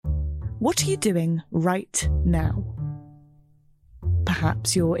What are you doing right now?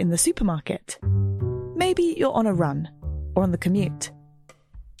 Perhaps you're in the supermarket. Maybe you're on a run or on the commute.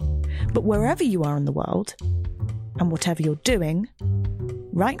 But wherever you are in the world, and whatever you're doing,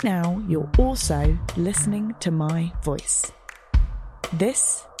 right now you're also listening to my voice.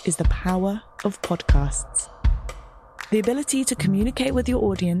 This is the power of podcasts. The ability to communicate with your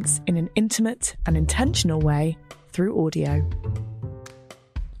audience in an intimate and intentional way through audio.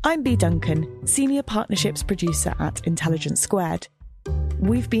 I'm Bea Duncan, Senior Partnerships Producer at Intelligence Squared.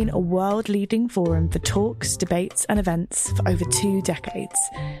 We've been a world-leading forum for talks, debates and events for over 2 decades.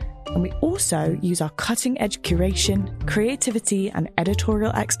 And we also use our cutting-edge curation, creativity and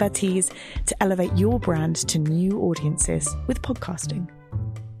editorial expertise to elevate your brand to new audiences with podcasting.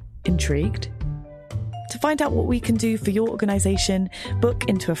 Intrigued? To find out what we can do for your organisation, book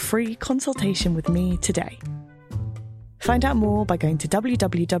into a free consultation with me today. Find out more by going to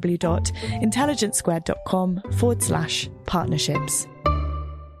www.intelligencesquared.com/partnerships.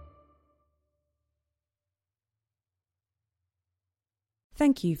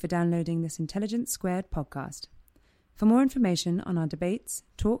 Thank you for downloading this Intelligence Squared podcast. For more information on our debates,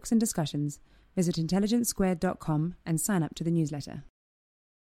 talks and discussions, visit intelligencesquared.com and sign up to the newsletter.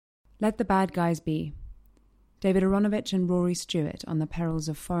 Let the Bad Guys Be. David Aaronovitch and Rory Stewart on the perils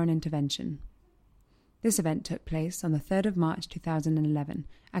of foreign intervention. This event took place on the 3rd of March 2011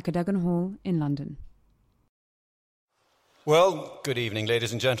 at Cadogan Hall in London. Well, good evening,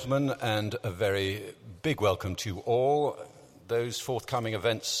 ladies and gentlemen, and a very big welcome to all. Those forthcoming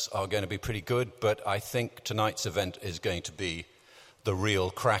events are going to be pretty good, but I think tonight's event is going to be the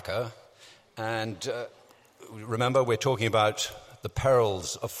real cracker. And remember, we're talking about the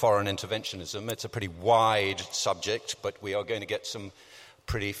perils of foreign interventionism. It's a pretty wide subject, but we are going to get some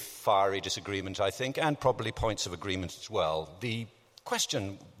pretty fiery disagreement, I think, and probably points of agreement as well. The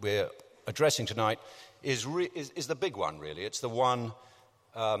question we're addressing tonight is the big one, really. It's the one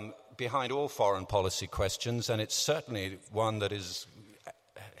behind all foreign policy questions, and it's certainly one that has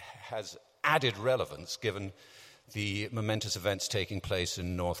added relevance given the momentous events taking place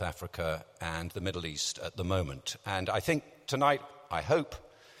in North Africa and the Middle East at the moment. And I think tonight, I hope,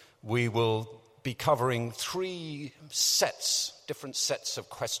 we will be covering 3 different sets of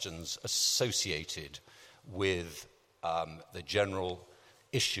questions associated with the general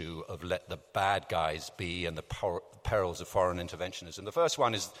issue of let the bad guys be and the perils of foreign interventionism. The first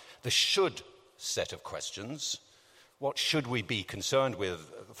one is the should set of questions. What should we be concerned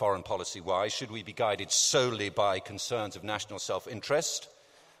with foreign policy-wise? Should we be guided solely by concerns of national self-interest?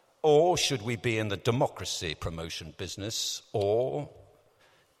 Or should we be in the democracy promotion business? Or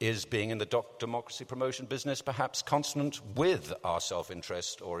is being in the democracy promotion business perhaps consonant with our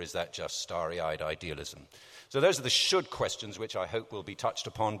self-interest, or is that just starry-eyed idealism? So those are the should questions, which I hope will be touched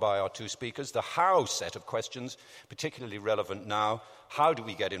upon by our 2 speakers. The how set of questions, particularly relevant now. How do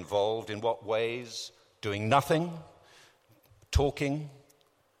we get involved? In what ways? Doing nothing? Talking?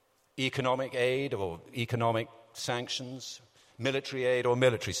 Economic aid or economic sanctions? Military aid or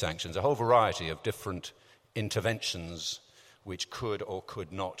military sanctions? A whole variety of different interventions which could or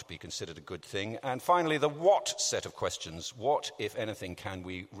could not be considered a good thing. And finally, the what set of questions. What, if anything, can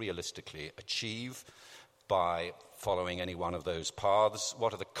we realistically achieve by following any one of those paths?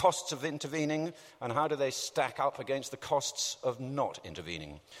 What are the costs of intervening, and how do they stack up against the costs of not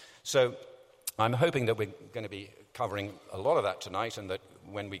intervening? So I'm hoping that we're going to be covering a lot of that tonight, and that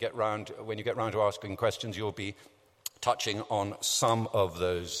when you get round to asking questions, you'll be touching on some of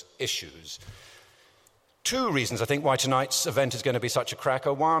those issues. 2 reasons, I think, why tonight's event is going to be such a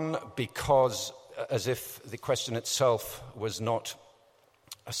cracker. One, because as if the question itself was not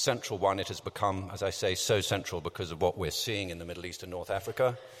a central one, it has become, as I say, so central because of what we're seeing in the Middle East and North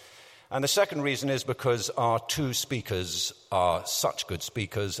Africa. And the second reason is because our 2 speakers are such good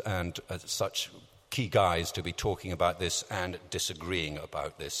speakers and such key guys to be talking about this and disagreeing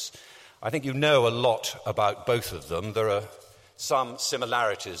about this. I think you know a lot about both of them. There are some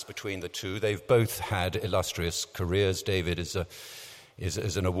similarities between the 2. They've both had illustrious careers. David is an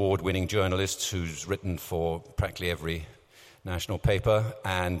award-winning journalist who's written for practically every national paper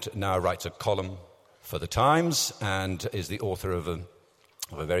and now writes a column for The Times and is the author of a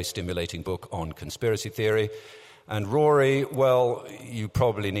very stimulating book on conspiracy theory. And Rory, well, you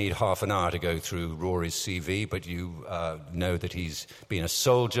probably need half an hour to go through Rory's CV, but you know that he's been a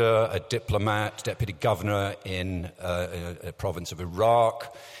soldier, a diplomat, deputy governor in a province of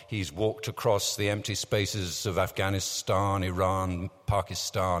Iraq. He's walked across the empty spaces of Afghanistan, Iran,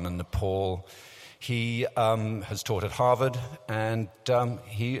 Pakistan, and Nepal. He has taught at Harvard, and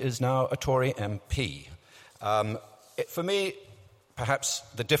he is now a Tory MP. For me, perhaps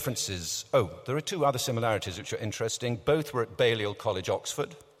the differences... there are two other similarities which are interesting. Both were at Balliol College,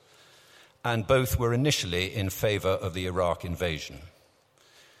 Oxford, and both were initially in favour of the Iraq invasion.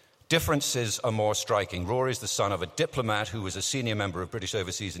 Differences are more striking. Rory is the son of a diplomat who was a senior member of British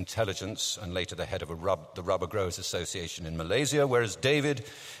Overseas Intelligence and later the head of the Rubber Growers Association in Malaysia, whereas David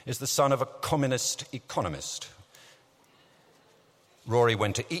is the son of a communist economist. Rory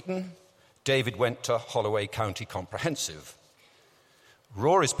went to Eton. David went to Holloway County Comprehensive.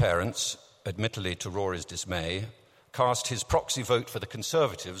 Rory's parents, admittedly to Rory's dismay, cast his proxy vote for the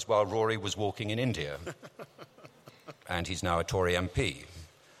Conservatives while Rory was walking in India. And he's now a Tory MP.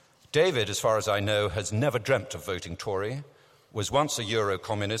 David, as far as I know, has never dreamt of voting Tory, was once a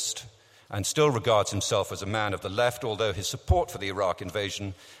Euro-communist, and still regards himself as a man of the left, although his support for the Iraq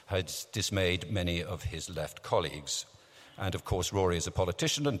invasion had dismayed many of his left colleagues. And, of course, Rory is a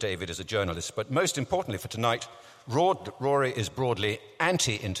politician and David is a journalist. But most importantly for tonight, Rory is broadly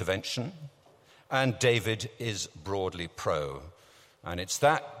anti-intervention and David is broadly pro. And it's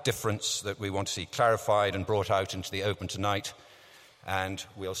that difference that we want to see clarified and brought out into the open tonight. And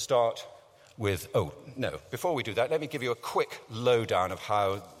we'll start with... before we do that, let me give you a quick lowdown of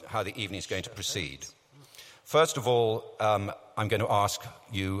how the evening is going to proceed. First of all, I'm going to ask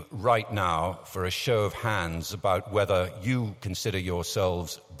you right now for a show of hands about whether you consider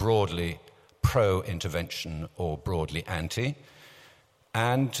yourselves broadly pro-intervention or broadly anti.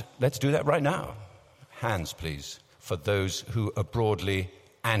 And let's do that right now. Hands, please, for those who are broadly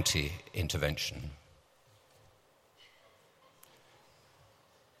anti-intervention.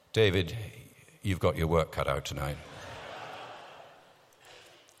 David, you've got your work cut out tonight.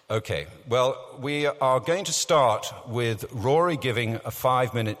 Okay, well, we are going to start with Rory giving a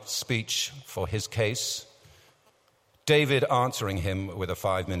 5-minute speech for his case, David answering him with a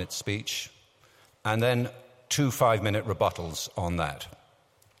 5-minute speech, and then 2 5-minute rebuttals on that.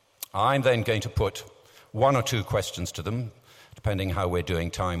 I'm then going to put 1 or 2 questions to them, depending how we're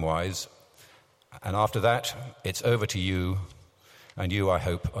doing time-wise, and after that, it's over to you, and you, I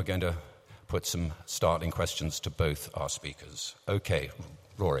hope, are going to put some startling questions to both our speakers. Okay,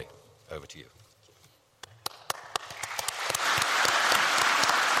 Rory, over to you.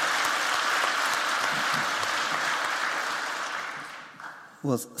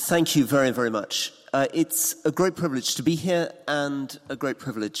 Well, thank you very, very much. It's a great privilege to be here and a great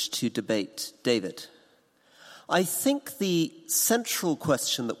privilege to debate David. I think the central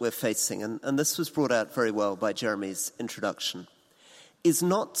question that we're facing, and this was brought out very well by Jeremy's introduction, is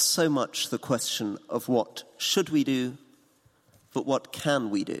not so much the question of what should we do, but what can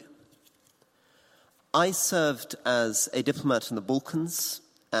we do? I served as a diplomat in the Balkans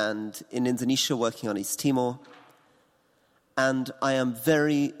and in Indonesia working on East Timor, and I am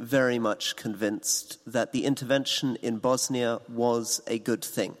very, very much convinced that the intervention in Bosnia was a good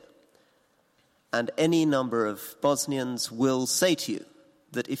thing. And any number of Bosnians will say to you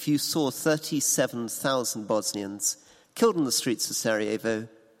that if you saw 37,000 Bosnians killed in the streets of Sarajevo,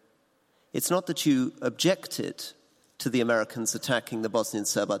 it's not that you objected to the Americans attacking the Bosnian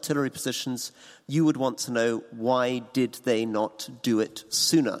Serb artillery positions. You would want to know, why did they not do it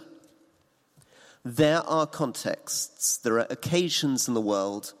sooner? There are contexts, there are occasions in the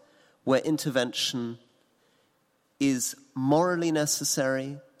world where intervention is morally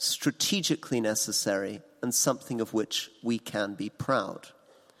necessary, strategically necessary, and something of which we can be proud.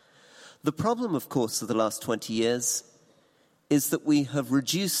 The problem, of course, of the last 20 years is that we have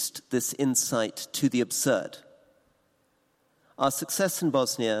reduced this insight to the absurd. Our success in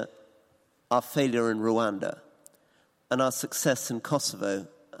Bosnia, our failure in Rwanda, and our success in Kosovo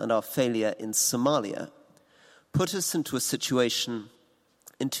and our failure in Somalia put us into a situation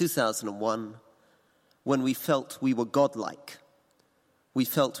in 2001 when we felt we were godlike. We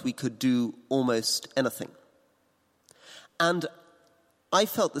felt we could do almost anything. And I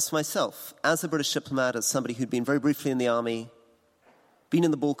felt this myself as a British diplomat, as somebody who'd been very briefly in the army, been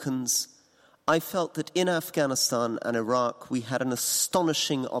in the Balkans. I felt that in Afghanistan and Iraq, we had an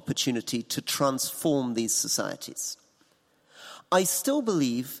astonishing opportunity to transform these societies. I still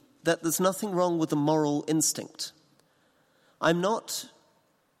believe that there's nothing wrong with the moral instinct. I'm not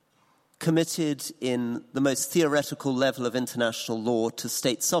committed in the most theoretical level of international law to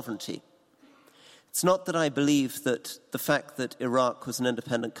state sovereignty. It's not that I believe that the fact that Iraq was an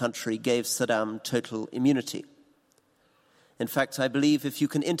independent country gave Saddam total immunity. In fact, I believe if you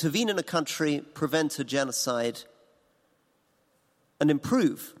can intervene in a country, prevent a genocide, and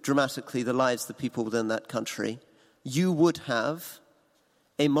improve dramatically the lives of the people within that country, you would have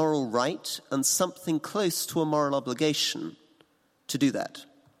a moral right and something close to a moral obligation to do that.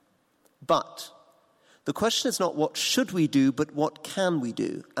 But The question is not what should we do, but what can we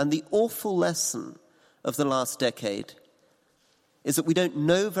do? And the awful lesson of the last decade is that we don't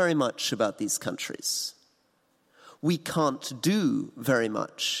know very much about these countries. We can't do very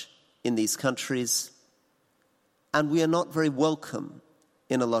much in these countries, and we are not very welcome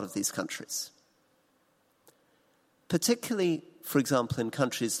in a lot of these countries. Particularly, for example, in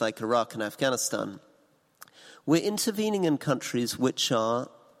countries like Iraq and Afghanistan, we're intervening in countries which are,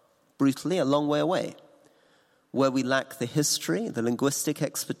 brutally, a long way away, where we lack the history, the linguistic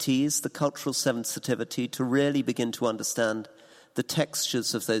expertise, the cultural sensitivity to really begin to understand the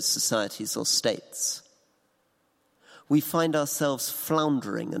textures of those societies or states. We find ourselves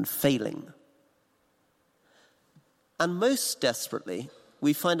floundering and failing. And most desperately,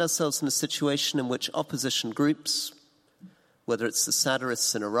 we find ourselves in a situation in which opposition groups, whether it's the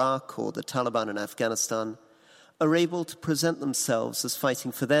Sadrists in Iraq or the Taliban in Afghanistan, are able to present themselves as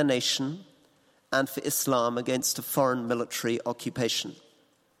fighting for their nation and for Islam against a foreign military occupation.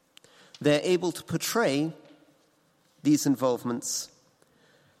 They're able to portray these involvements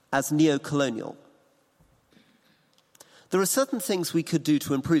as neo-colonial. There are certain things we could do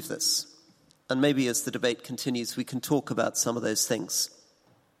to improve this, and maybe as the debate continues, we can talk about some of those things.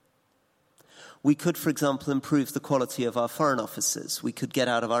 We could, for example, improve the quality of our foreign offices. We could get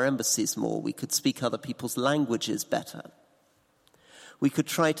out of our embassies more. We could speak other people's languages better. We could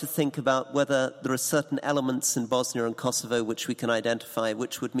try to think about whether there are certain elements in Bosnia and Kosovo which we can identify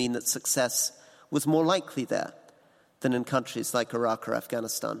which would mean that success was more likely there than in countries like Iraq or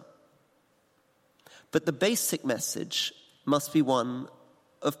Afghanistan. But the basic message must be one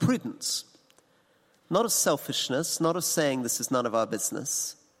of prudence, not of selfishness, not of saying this is none of our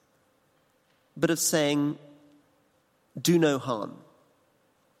business, but of saying, do no harm,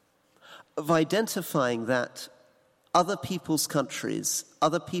 of identifying that other people's countries,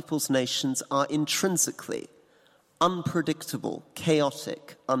 other people's nations are intrinsically unpredictable,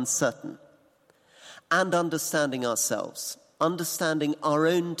 chaotic, uncertain, and understanding ourselves, understanding our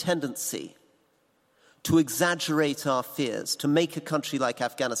own tendency to exaggerate our fears, to make a country like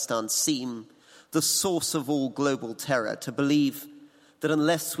Afghanistan seem the source of all global terror, to believe that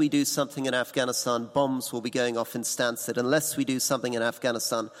unless we do something in Afghanistan, bombs will be going off in Stansted. Unless we do something in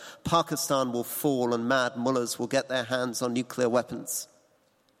Afghanistan, Pakistan will fall and mad mullahs will get their hands on nuclear weapons.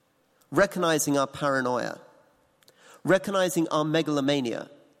 Recognizing our paranoia, recognizing our megalomania,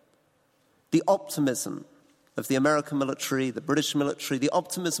 the optimism of the American military, the British military, the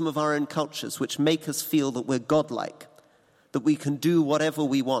optimism of our own cultures, which make us feel that we're godlike, that we can do whatever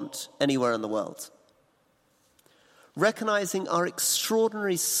we want anywhere in the world. Recognizing our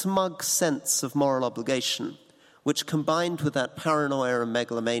extraordinary smug sense of moral obligation, which combined with that paranoia and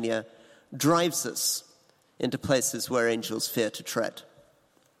megalomania drives us into places where angels fear to tread.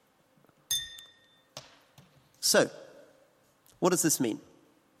 So, what does this mean?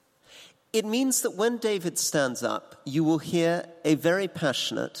 It means that when David stands up, you will hear a very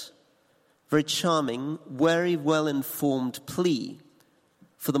passionate, very charming, very well-informed plea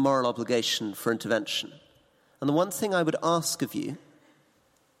for the moral obligation for intervention. And the one thing I would ask of you,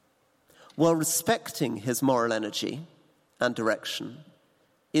 while respecting his moral energy and direction,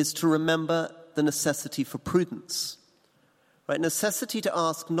 is to remember the necessity for prudence. Right? Necessity to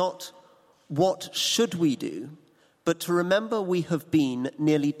ask not what should we do, but to remember we have been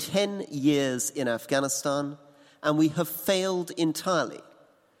nearly 10 years in Afghanistan and we have failed entirely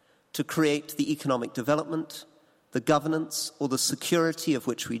to create the economic development, the governance, or the security of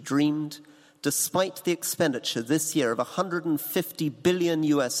which we dreamed, despite the expenditure this year of $150 billion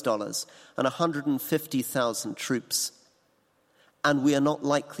and 150,000 troops. And we are not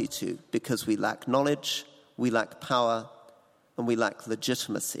likely to, because we lack knowledge, we lack power, and we lack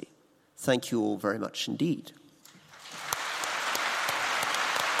legitimacy. Thank you all very much indeed.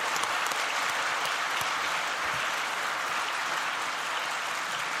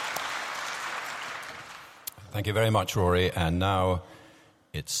 Thank you very much, Rory. And now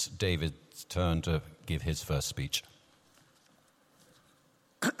it's David's turn to give his first speech.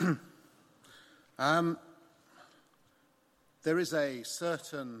 There is a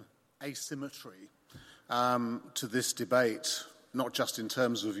certain asymmetry to this debate, not just in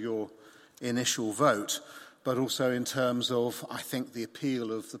terms of your initial vote, but also in terms of, I think, the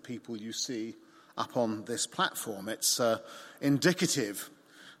appeal of the people you see up on this platform. It's indicative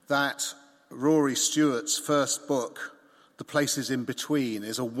that Rory Stewart's first book, The Places in Between,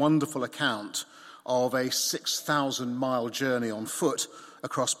 is a wonderful account of a 6,000-mile journey on foot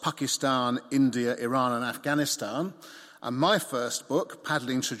across Pakistan, India, Iran and Afghanistan. And my first book,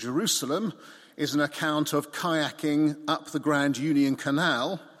 Paddling to Jerusalem, is an account of kayaking up the Grand Union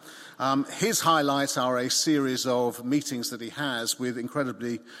Canal His highlights are a series of meetings that he has with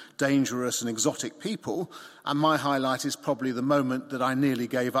incredibly dangerous and exotic people, and my highlight is probably the moment that I nearly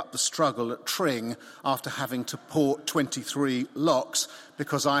gave up the struggle at Tring after having to port 23 locks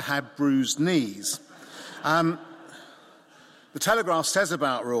because I had bruised knees. The Telegraph says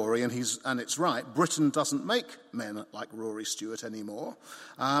about Rory, and it's right, Britain doesn't make men like Rory Stewart anymore.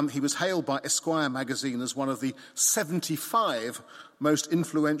 He was hailed by Esquire magazine as one of the 75 most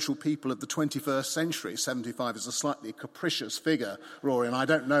influential people of the 21st century. 75 is a slightly capricious figure, Rory, and I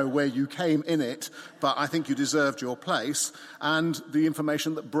don't know where you came in it, but I think you deserved your place. And the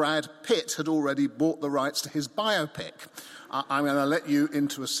information that Brad Pitt had already bought the rights to his biopic. I'm going to let you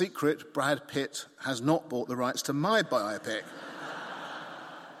into a secret. Brad Pitt has not bought the rights to my biopic.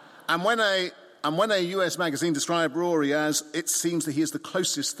 And when a US magazine described Rory as, it seems that he is the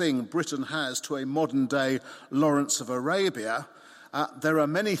closest thing Britain has to a modern-day Lawrence of Arabia, there are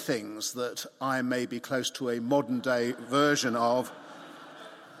many things that I may be close to a modern-day version of,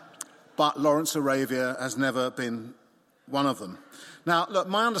 but Lawrence of Arabia has never been one of them. Now, look,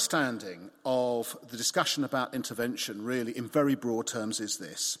 my understanding of the discussion about intervention, really, in very broad terms, is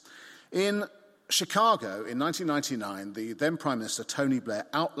this. In Chicago, in 1999, the then Prime Minister, Tony Blair,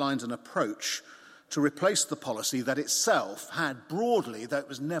 outlined an approach to replace the policy that itself had broadly, though it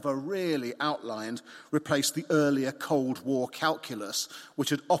was never really outlined, replaced the earlier Cold War calculus, which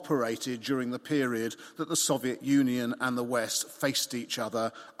had operated during the period that the Soviet Union and the West faced each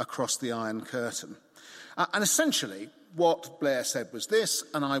other across the Iron Curtain. And essentially, what Blair said was this,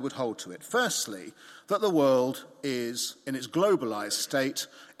 and I would hold to it. Firstly, that the world is, in its globalised state,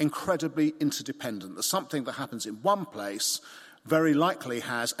 incredibly interdependent. That something that happens in one place very likely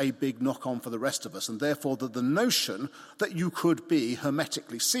has a big knock-on for the rest of us, and therefore that the notion that you could be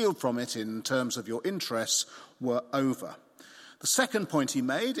hermetically sealed from it in terms of your interests were over. The second point he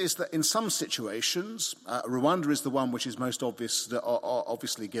made is that in some situations, Rwanda is the one which is most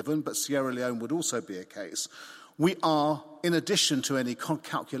obviously given, but Sierra Leone would also be a case. We are, in addition to any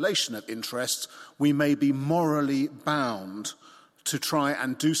calculation of interests, we may be morally bound to try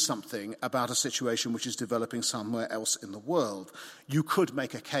and do something about a situation which is developing somewhere else in the world. You could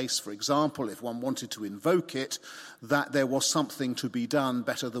make a case, for example, if one wanted to invoke it, that there was something to be done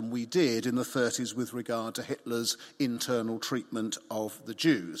better than we did in the 30s with regard to Hitler's internal treatment of the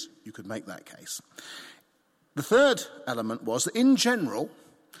Jews. You could make that case. The third element was that in general,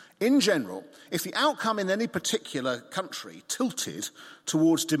 if the outcome in any particular country tilted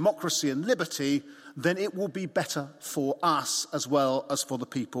towards democracy and liberty, then it will be better for us as well as for the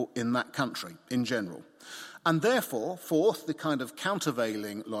people in that country in general. And therefore, fourth, the kind of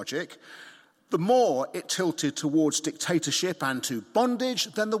countervailing logic, the more it tilted towards dictatorship and to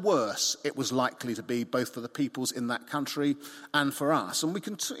bondage, then the worse it was likely to be, both for the peoples in that country and for us. And we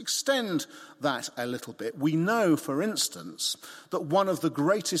can extend that a little bit. We know, for instance, that one of the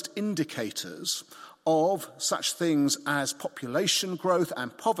greatest indicators of such things as population growth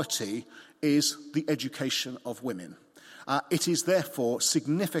and poverty is the education of women. It is therefore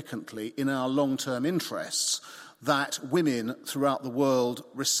significantly in our long-term interests that women throughout the world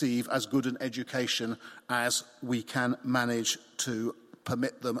receive as good an education as we can manage to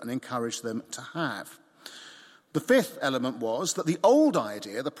permit them and encourage them to have. The fifth element was that the old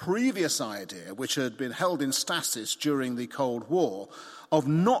idea, the previous idea, which had been held in stasis during the Cold War, of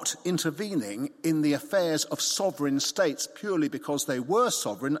not intervening in the affairs of sovereign states purely because they were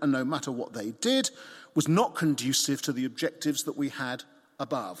sovereign and no matter what they did, was not conducive to the objectives that we had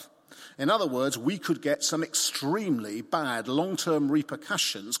above. In other words, we could get some extremely bad long-term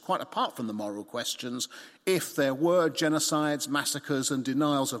repercussions, quite apart from the moral questions, if there were genocides, massacres and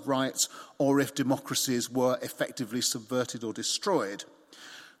denials of rights, or if democracies were effectively subverted or destroyed.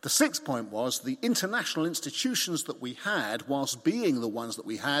 The sixth point was the international institutions that we had, whilst being the ones that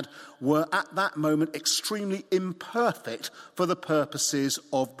we had, were at that moment extremely imperfect for the purposes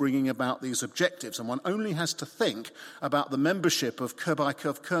of bringing about these objectives. And one only has to think about the membership of Colonel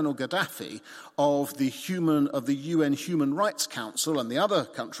Gaddafi of the UN Human Rights Council and the other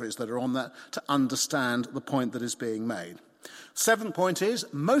countries that are on that to understand the point that is being made. Seventh point is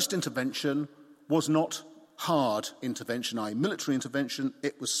most intervention was not hard intervention, i.e. military intervention,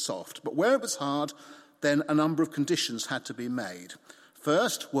 it was soft. But where it was hard, then a number of conditions had to be made.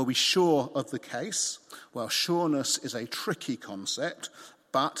 First, were we sure of the case? Well, sureness is a tricky concept,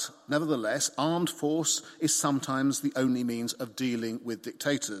 but nevertheless, armed force is sometimes the only means of dealing with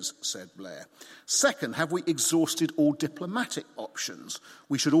dictators, said Blair. Second, have we exhausted all diplomatic options?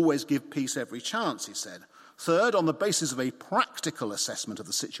 We should always give peace every chance, he said. Third, on the basis of a practical assessment of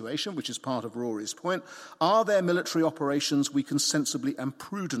the situation, which is part of Rory's point, are there military operations we can sensibly and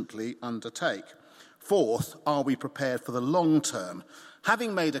prudently undertake? Fourth, are we prepared for the long term?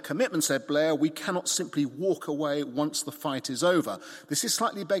 Having made a commitment, said Blair, we cannot simply walk away once the fight is over. This is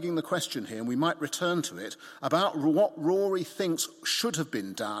slightly begging the question here, and we might return to it, about what Rory thinks should have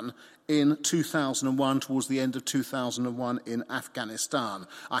been done in 2001, towards the end of 2001 in Afghanistan.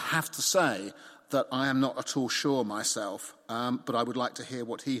 I have to say that I am not at all sure myself, but I would like to hear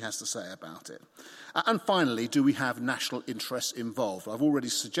what he has to say about it. And finally, do we have national interests involved? I've already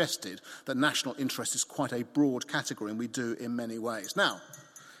suggested that national interest is quite a broad category, and we do in many ways. Now,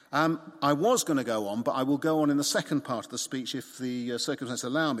 I was going to go on, but I will go on in the second part of the speech, if the circumstances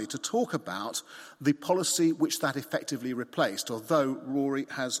allow me, to talk about the policy which that effectively replaced, although Rory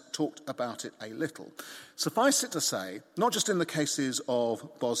has talked about it a little. Suffice it to say, not just in the cases of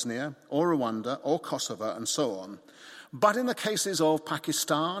Bosnia or Rwanda or Kosovo and so on, but in the cases of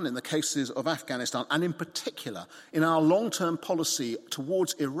Pakistan, in the cases of Afghanistan, and in particular in our long-term policy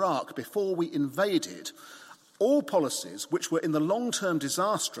towards Iraq before we invaded, all policies which were in the long term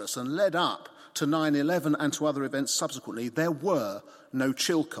disastrous and led up to 9/11 and to other events subsequently, there were no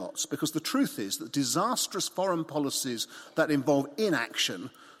Chilcots. Because the truth is that disastrous foreign policies that involve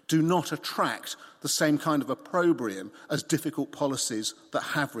inaction do not attract the same kind of opprobrium as difficult policies that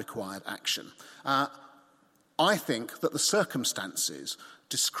have required action. I think that the circumstances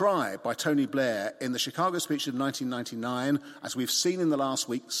described by Tony Blair in the Chicago speech of 1999, as we've seen in the last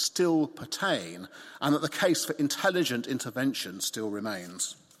week, still pertain, and that the case for intelligent intervention still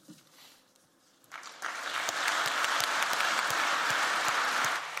remains.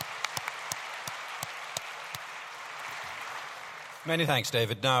 Many thanks,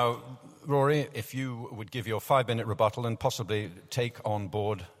 David. Now, Rory, if you would give your 5-minute rebuttal and possibly take on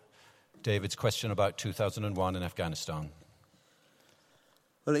board David's question about 2001 in Afghanistan.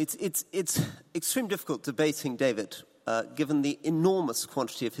 Well, it's extremely difficult debating David, given the enormous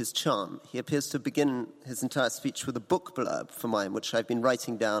quantity of his charm. He appears to begin his entire speech with a book blurb for mine, which I've been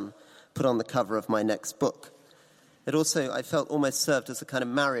writing down, put on the cover of my next book. It also, I felt, almost served as a kind of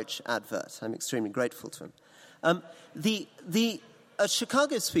marriage advert. I'm extremely grateful to him. The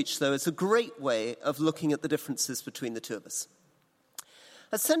Chicago speech, though, is a great way of looking at the differences between the two of us.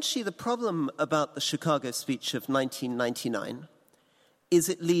 Essentially, the problem about the Chicago speech of 1999 is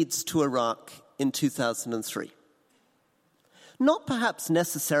it leads to Iraq in 2003. Not perhaps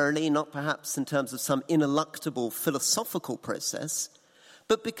necessarily, not perhaps in terms of some ineluctable philosophical process,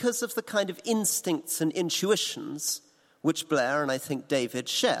 but because of the kind of instincts and intuitions which Blair and I think David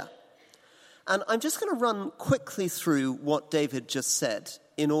share. And I'm just going to run quickly through what David just said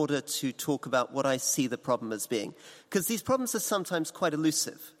in order to talk about what I see the problem as being, because these problems are sometimes quite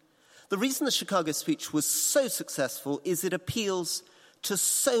elusive. The reason the Chicago speech was so successful is it appeals to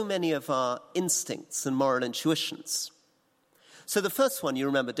so many of our instincts and moral intuitions. So the first one, you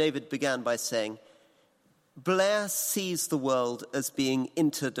remember, David began by saying, Blair sees the world as being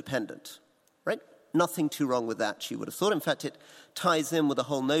interdependent, right? Nothing too wrong with that, you would have thought. In fact, it ties in with the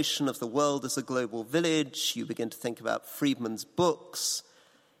whole notion of the world as a global village. You begin to think about Friedman's books.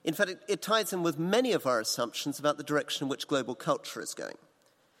 In fact, it ties in with many of our assumptions about the direction in which global culture is going.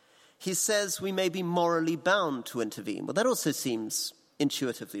 He says we may be morally bound to intervene. Well, that also seems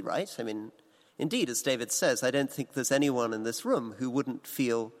intuitively right. I mean, indeed, as David says, I don't think there's anyone in this room who wouldn't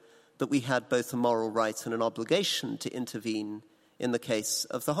feel that we had both a moral right and an obligation to intervene in the case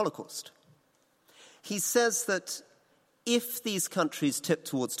of the Holocaust. He says that if these countries tip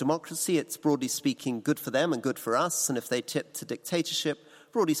towards democracy, it's broadly speaking good for them and good for us, and if they tip to dictatorship,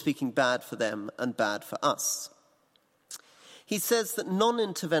 broadly speaking bad for them and bad for us. He says that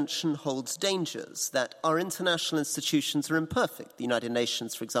non-intervention holds dangers, that our international institutions are imperfect, the United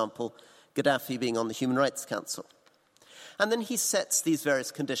Nations, for example, Gaddafi being on the Human Rights Council. And then he sets these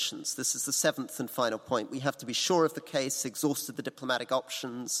various conditions. This is the seventh and final point. We have to be sure of the case, exhausted the diplomatic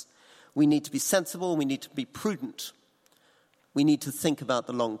options. We need to be sensible. We need to be prudent. We need to think about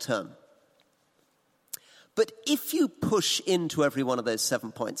the long term. But if you push into every one of those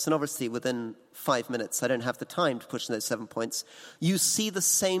 7 points, and obviously within 5 minutes I don't have the time to push in those 7 points, you see the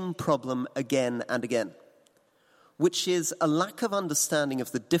same problem again and again, which is a lack of understanding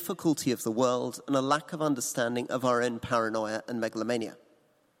of the difficulty of the world and a lack of understanding of our own paranoia and megalomania.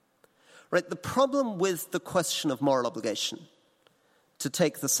 Right? The problem with the question of moral obligation, to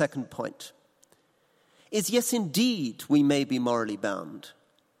take the second point, is yes, indeed, we may be morally bound.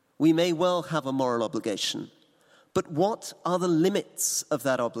 We may well have a moral obligation. But what are the limits of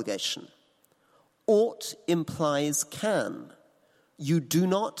that obligation? Ought implies can. You do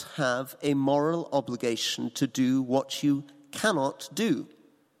not have a moral obligation to do what you cannot do.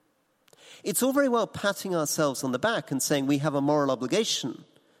 It's all very well patting ourselves on the back and saying we have a moral obligation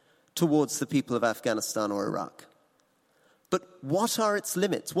towards the people of Afghanistan or Iraq. But what are its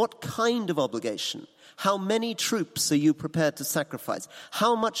limits? What kind of obligation? How many troops are you prepared to sacrifice?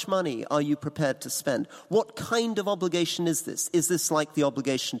 How much money are you prepared to spend? What kind of obligation is this? Is this like the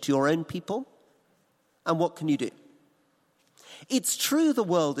obligation to your own people? And what can you do? It's true the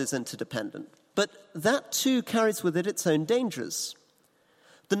world is interdependent, but that too carries with it its own dangers.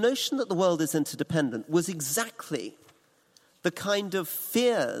 The notion that the world is interdependent was exactly the kind of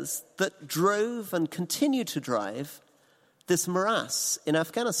fears that drove and continue to drive this morass in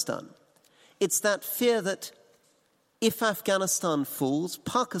Afghanistan. It's that fear that if Afghanistan falls,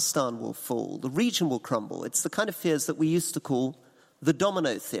 Pakistan will fall, the region will crumble. It's the kind of fears that we used to call the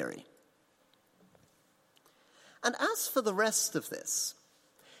domino theory. And as for the rest of this,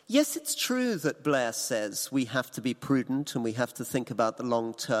 yes, it's true that Blair says we have to be prudent and we have to think about the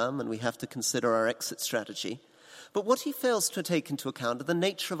long term and we have to consider our exit strategy. But what he fails to take into account are the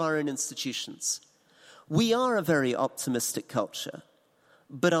nature of our own institutions. We are a very optimistic culture,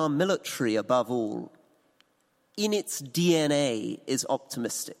 but our military, above all, in its DNA, is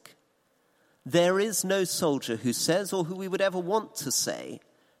optimistic. There is no soldier who says, or who we would ever want to say,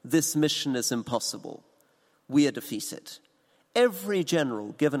 this mission is impossible. We are defeated. Every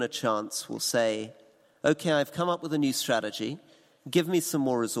general, given a chance, will say, okay, I've come up with a new strategy, give me some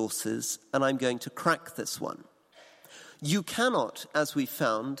more resources, and I'm going to crack this one. You cannot, as we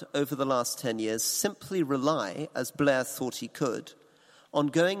found over the last 10 years, simply rely, as Blair thought he could, on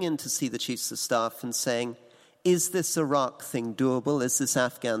going in to see the chiefs of staff and saying, is this Iraq thing doable? Is this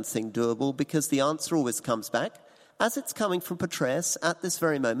Afghan thing doable? Because the answer always comes back, as it's coming from Petraeus at this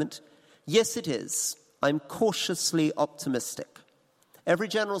very moment, yes, it is. I'm cautiously optimistic. Every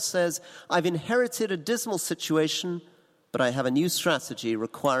general says, I've inherited a dismal situation, but I have a new strategy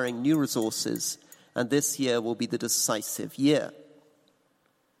requiring new resources, and this year will be the decisive year.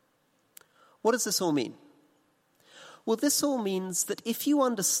 What does this all mean? Well, this all means that if you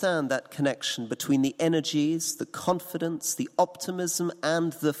understand that connection between the energies, the confidence, the optimism,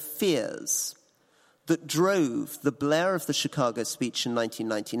 and the fears that drove the Blair of the Chicago speech in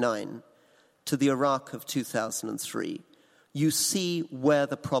 1999 to the Iraq of 2003, you see where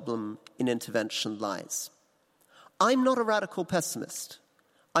the problem in intervention lies. I'm not a radical pessimist.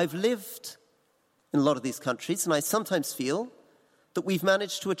 I've lived in a lot of these countries, and I sometimes feel that we've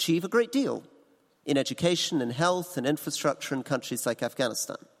managed to achieve a great deal in education and health and infrastructure in countries like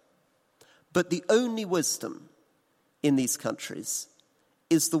Afghanistan. But the only wisdom in these countries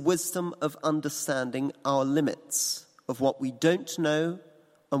is the wisdom of understanding our limits, of what we don't know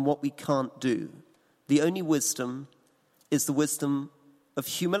and what we can't do. The only wisdom is the wisdom of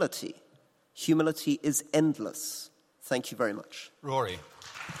humility. Humility is endless. Thank you very much. Rory.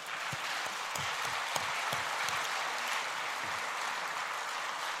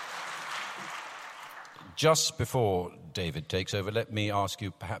 Just before David takes over, let me ask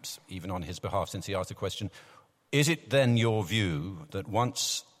you, perhaps even on his behalf, since he asked the question, is it then your view that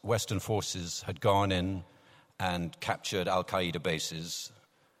once Western forces had gone in and captured al-Qaeda bases,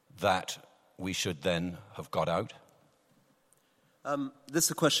 that we should then have got out? This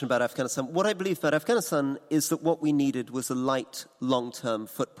is a question about Afghanistan. What I believe about Afghanistan is that what we needed was a light, long-term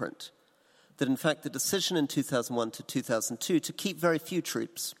footprint. That, in fact, the decision in 2001 to 2002 to keep very few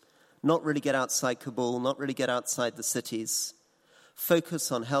troops, not really get outside Kabul, not really get outside the cities,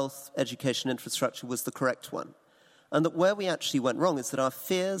 focus on health, education, infrastructure was the correct one. And that where we actually went wrong is that our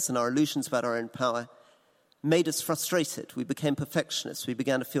fears and our illusions about our own power made us frustrated. We became perfectionists. We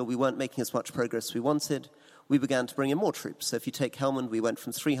began to feel we weren't making as much progress as we wanted. We began to bring in more troops. So if you take Helmand, we went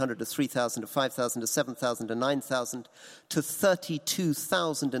from 300 to 3,000 to 5,000 to 7,000 to 9,000 to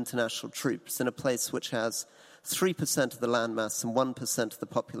 32,000 international troops in a place which has 3% of the landmass and 1% of the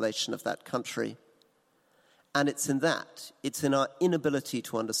population of that country. And it's in our inability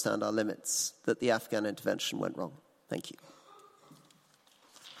to understand our limits that the Afghan intervention went wrong. Thank you.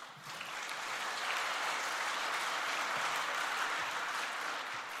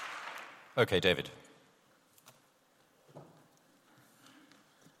 Okay, David.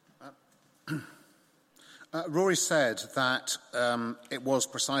 Rory said that it was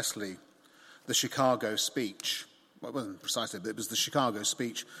precisely the Chicago speech, well, it wasn't precisely, but it was the Chicago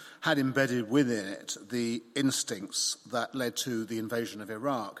speech, had embedded within it the instincts that led to the invasion of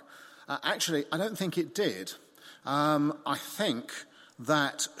Iraq. Actually, I don't think it did. I think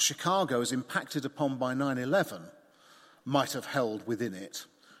that Chicago, as impacted upon by 9/11, might have held within it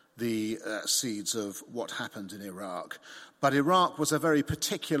the seeds of what happened in Iraq. But Iraq was a very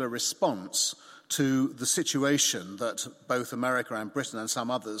particular response to the situation that both America and Britain and some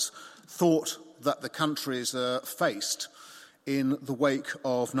others thought that the countries faced in the wake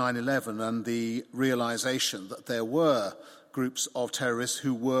of 9/11 and the realization that there were groups of terrorists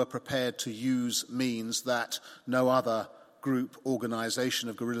who were prepared to use means that no other group, organization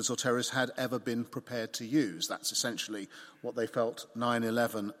of guerrillas or terrorists had ever been prepared to use. That's essentially what they felt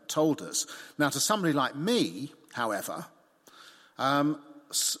 9/11 told us. Now, to somebody like me, however,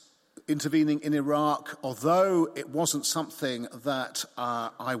 intervening in Iraq, although it wasn't something that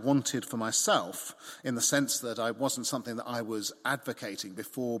I wanted for myself, in the sense that it wasn't something that I was advocating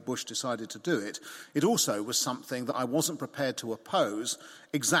before Bush decided to do it, it also was something that I wasn't prepared to oppose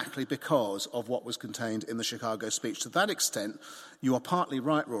exactly because of what was contained in the Chicago speech. To that extent, you are partly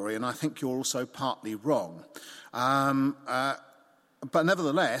right, Rory, and I think you're also partly wrong. But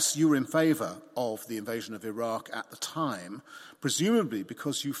nevertheless, you were in favour of the invasion of Iraq at the time, presumably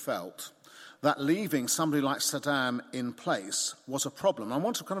because you felt that leaving somebody like Saddam in place was a problem. I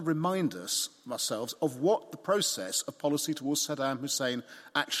want to kind of remind ourselves of what the process of policy towards Saddam Hussein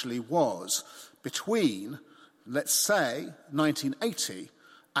actually was between, let's say, 1980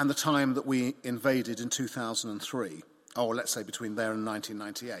 and the time that we invaded in 2003, or let's say between there and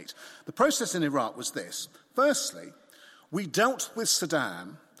 1998. The process in Iraq was this. Firstly, we dealt with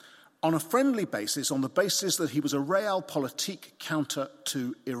Saddam on a friendly basis, on the basis that he was a realpolitik counter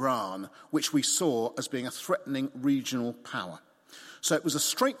to Iran, which we saw as being a threatening regional power. So it was a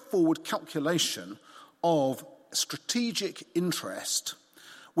straightforward calculation of strategic interest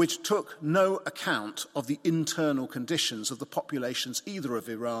which took no account of the internal conditions of the populations either of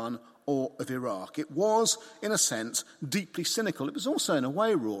Iran or of Iraq. It was, in a sense, deeply cynical. It was also, in a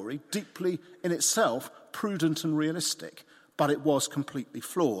way, Rory, deeply in itself prudent and realistic, but it was completely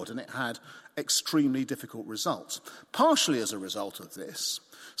flawed and it had extremely difficult results. Partially as a result of this,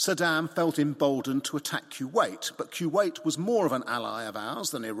 Saddam felt emboldened to attack Kuwait, but Kuwait was more of an ally of ours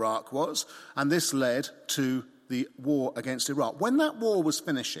than Iraq was, and this led to the war against Iraq. When that war was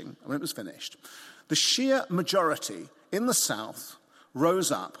finishing, when it was finished, the Shia majority in the south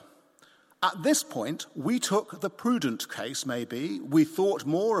rose up. At this point, we took the prudent case, maybe. We thought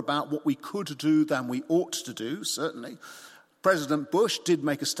more about what we could do than we ought to do, certainly. President Bush did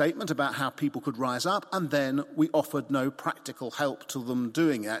make a statement about how people could rise up, and then we offered no practical help to them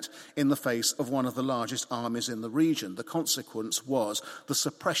doing it in the face of one of the largest armies in the region. The consequence was the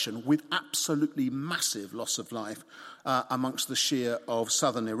suppression, with absolutely massive loss of life, amongst the Shia of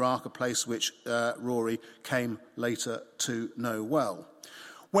southern Iraq, a place which Rory came later to know well.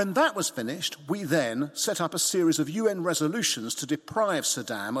 When that was finished, we then set up a series of UN resolutions to deprive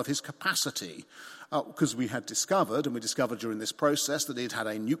Saddam of his capacity, because we had discovered, and we discovered during this process, that he'd had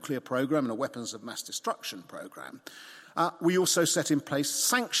a nuclear program and a weapons of mass destruction program. We also set in place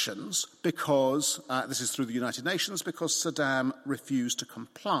sanctions because, this is through the United Nations, because Saddam refused to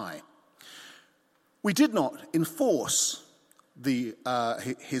comply. We did not enforce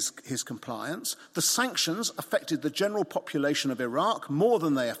his compliance. The sanctions affected the general population of Iraq more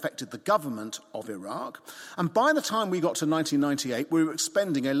than they affected the government of Iraq. And by the time we got to 1998, we were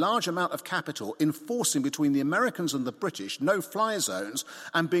expending a large amount of capital enforcing between the Americans and the British no-fly zones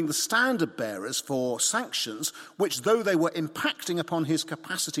and being the standard bearers for sanctions, which, though they were impacting upon his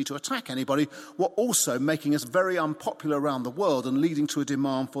capacity to attack anybody, were also making us very unpopular around the world and leading to a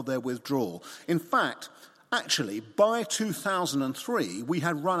demand for their withdrawal. In fact, actually, by 2003, we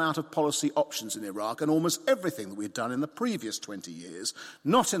had run out of policy options in Iraq, and almost everything that we'd done in the previous 20 years,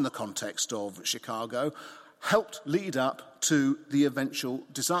 not in the context of Chicago, helped lead up to the eventual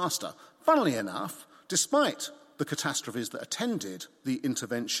disaster. Funnily enough, despite the catastrophes that attended the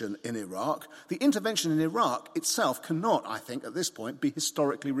intervention in Iraq, the intervention in Iraq itself cannot, I think, at this point, be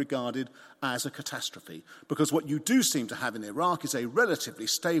historically regarded as a catastrophe. Because what you do seem to have in Iraq is a relatively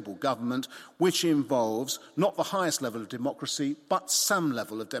stable government which involves not the highest level of democracy, but some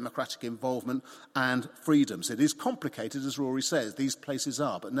level of democratic involvement and freedoms. It is complicated, as Rory says, these places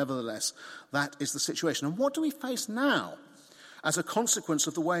are, but nevertheless, that is the situation. And what do we face now as a consequence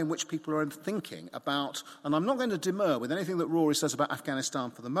of the way in which people are thinking about, and I'm not going to demur with anything that Rory says about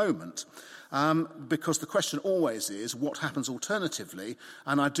Afghanistan for the moment, because the question always is what happens alternatively,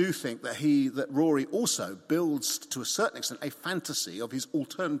 and I do think that Rory also builds, to a certain extent, a fantasy of his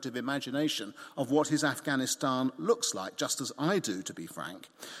alternative imagination of what his Afghanistan looks like, just as I do, to be frank.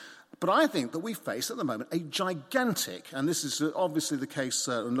 But I think that we face at the moment a gigantic, and this is obviously the case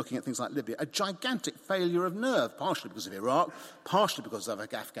when looking at things like Libya, a gigantic failure of nerve, partially because of Iraq, partially because of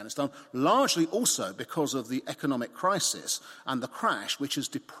Afghanistan, largely also because of the economic crisis and the crash, which has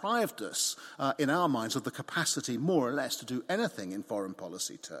deprived us, in our minds, of the capacity, more or less, to do anything in foreign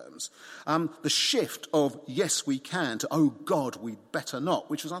policy terms. The shift of yes, we can, to oh God, we'd better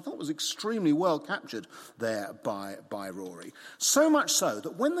not, which I thought was extremely well captured there by Rory. So much so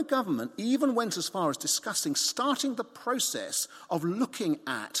that when the government even went as far as discussing starting the process of looking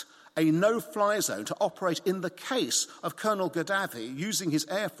at a no-fly zone to operate in the case of Colonel Gaddafi using his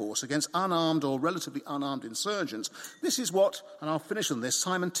air force against unarmed or relatively unarmed insurgents, this is what, and I'll finish on this,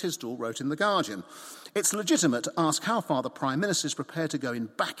 Simon Tisdall wrote in The Guardian. It's legitimate to ask how far the Prime Minister is prepared to go in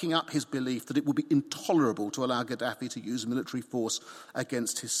backing up his belief that it will be intolerable to allow Gaddafi to use military force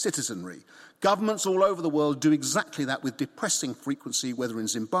against his citizenry. Governments all over the world do exactly that with depressing frequency, whether in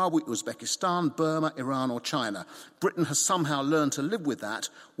Zimbabwe, Uzbekistan, Burma, Iran or China. Britain has somehow learned to live with that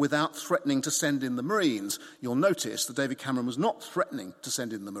without threatening to send in the Marines. You'll notice that David Cameron was not threatening to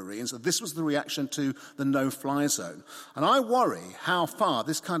send in the Marines. This was the reaction to the no-fly zone. And I worry how far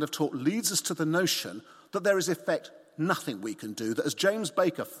this kind of talk leads us to the notion that there is, in effect, nothing we can do, that as James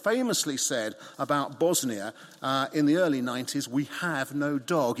Baker famously said about Bosnia in the early 90s, we have no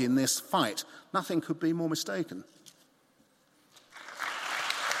dog in this fight. Nothing could be more mistaken.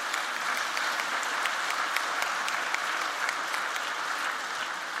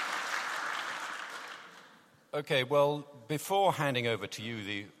 Okay, well, before handing over to you,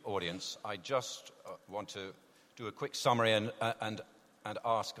 the audience, I just want to do a quick summary and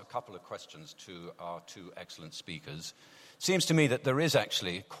ask a couple of questions to our two excellent speakers. It seems to me that there is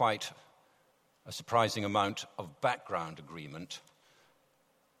actually quite a surprising amount of background agreement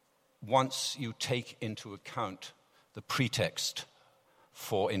once you take into account the pretext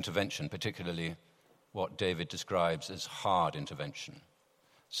for intervention, particularly what David describes as hard intervention.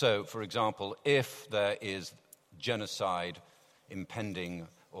 So, for example, if there is genocide impending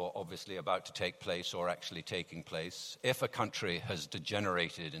or obviously about to take place or actually taking place, if a country has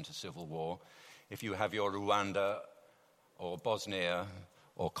degenerated into civil war, if you have your Rwanda or Bosnia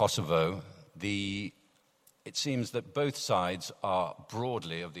or Kosovo, it seems that both sides are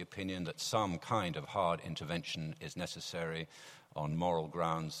broadly of the opinion that some kind of hard intervention is necessary on moral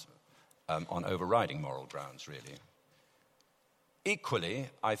grounds, on overriding moral grounds, really. Equally,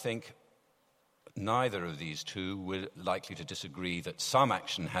 I think neither of these two were likely to disagree that some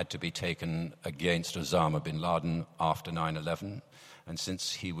action had to be taken against Osama bin Laden after 9/11, and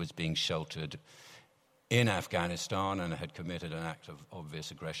since he was being sheltered in Afghanistan and had committed an act of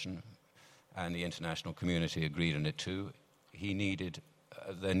obvious aggression, and the international community agreed on it too,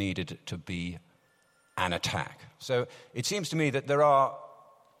 there needed to be an attack. So it seems to me that there are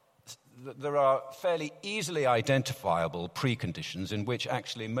fairly easily identifiable preconditions in which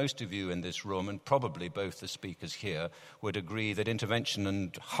actually most of you in this room, and probably both the speakers here, would agree that intervention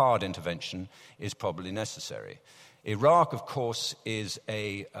and hard intervention is probably necessary. Iraq, of course, is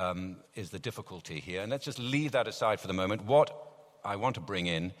the difficulty here, and let's just leave that aside for the moment. What I want to bring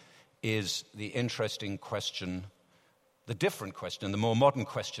in is the interesting question, the different question, the more modern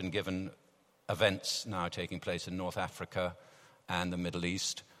question given events now taking place in North Africa and the Middle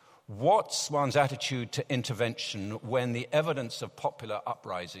East. What's one's attitude to intervention when the evidence of popular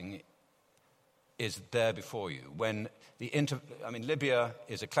uprising is there before you? Libya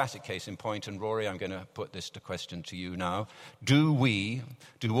is a classic case in point, and Rory, I'm going to put this question to you now. Do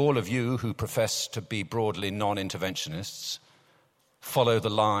all of you who profess to be broadly non-interventionists follow the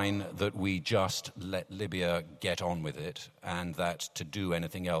line that we just let Libya get on with it, and that to do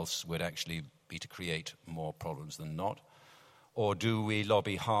anything else would actually be to create more problems than not? Or do we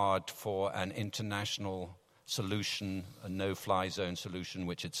lobby hard for an international solution, a no-fly zone solution,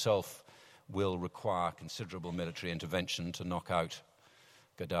 which itself will require considerable military intervention to knock out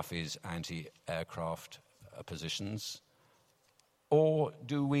Gaddafi's anti-aircraft positions? Or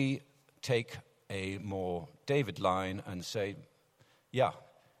do we take a more David line and say, yeah,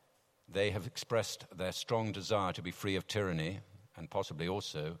 they have expressed their strong desire to be free of tyranny and possibly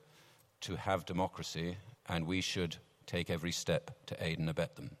also to have democracy, and we should take every step to aid and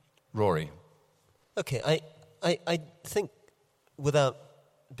abet them? Rory. Okay, I think, without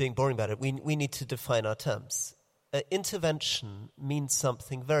being boring about it, we need to define our terms. Intervention means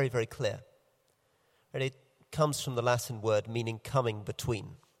something very, very clear. Right? It comes from the Latin word meaning coming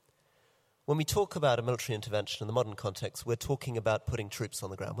between. When we talk about a military intervention in the modern context, we're talking about putting troops on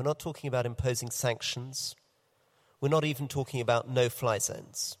the ground. We're not talking about imposing sanctions. We're not even talking about no-fly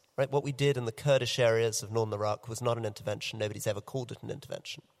zones. Right? What we did in the Kurdish areas of northern Iraq was not an intervention. Nobody's ever called it an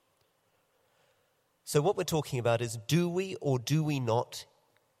intervention. So what we're talking about is, do we or do we not,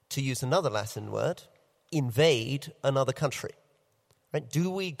 to use another Latin word, invade another country? Right? Do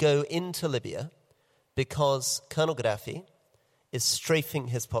we go into Libya because Colonel Gaddafi is strafing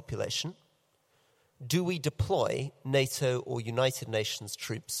his population? Do we deploy NATO or United Nations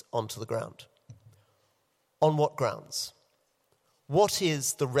troops onto the ground? On what grounds? What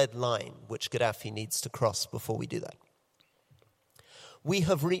is the red line which Gaddafi needs to cross before we do that? We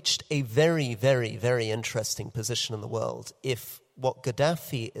have reached a very, very, very interesting position in the world if what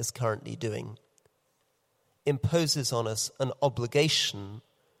Gaddafi is currently doing imposes on us an obligation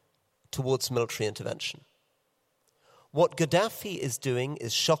towards military intervention. What Gaddafi is doing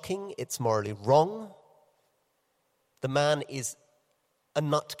is shocking, it's morally wrong. The man is a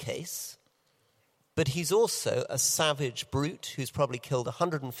nutcase, but he's also a savage brute who's probably killed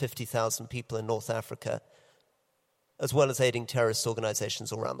 150,000 people in North Africa, as well as aiding terrorist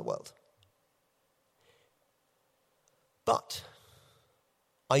organizations all around the world. But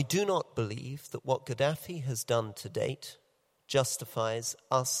I do not believe that what Gaddafi has done to date justifies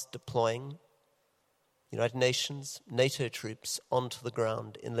us deploying United Nations, NATO troops onto the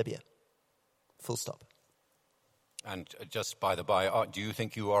ground in Libya. Full stop. And just by the by, do you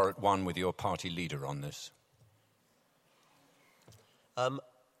think you are at one with your party leader on this?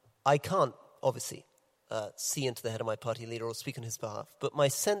 I can't, obviously, see into the head of my party leader or speak on his behalf, but my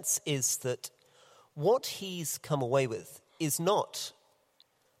sense is that what he's come away with is not,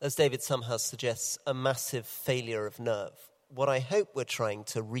 as David somehow suggests, a massive failure of nerve. What I hope we're trying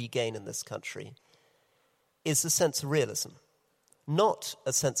to regain in this country is a sense of realism, not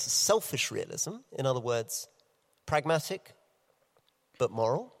a sense of selfish realism, in other words, pragmatic but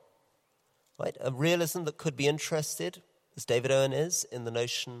moral, right? A realism that could be interested, as David Owen is, in the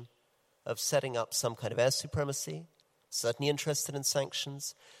notion of setting up some kind of air supremacy, certainly interested in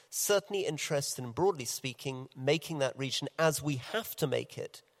sanctions, certainly interested in, broadly speaking, making that region, as we have to make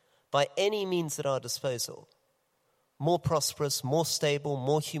it, by any means at our disposal, more prosperous, more stable,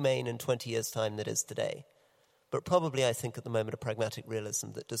 more humane in 20 years' time than it is today. But probably, I think, at the moment, a pragmatic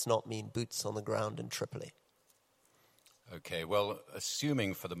realism that does not mean boots on the ground in Tripoli. Okay, well,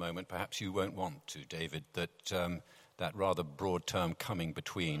 assuming for the moment, perhaps you won't want to, David, that that rather broad term coming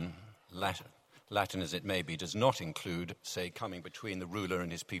between, Latin as it may be, does not include, say, coming between the ruler and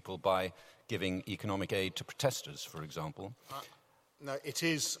his people by giving economic aid to protesters, for example. No, it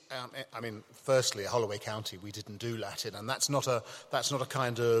is. Firstly, Holloway County, we didn't do Latin, and that's not a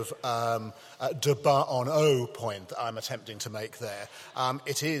kind of débat en haut point that I'm attempting to make there.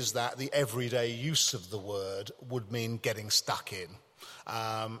 It is that the everyday use of the word would mean getting stuck in.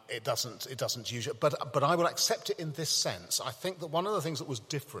 It doesn't usually, but I will accept it in this sense. I think that one of the things that was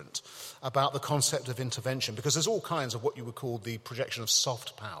different about the concept of intervention, because there's all kinds of what you would call the projection of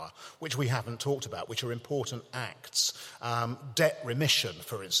soft power, which we haven't talked about, which are important acts. Debt remission,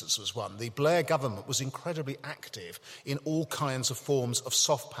 for instance, was one. The Blair government was incredibly active in all kinds of forms of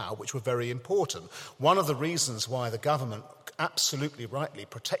soft power, which were very important. One of the reasons why the government absolutely rightly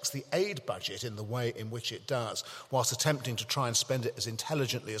protects the aid budget in the way in which it does, whilst attempting to try and spend it as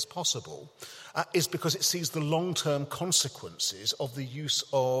intelligently as possible, is because it sees the long-term consequences of the use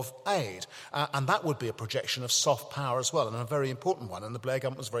of aid. And that would be a projection of soft power as well, and a very important one, and the Blair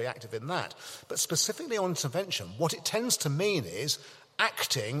government was very active in that. But specifically on intervention, what it tends to mean is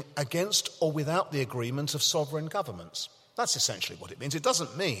acting against or without the agreement of sovereign governments. That's essentially what it means. It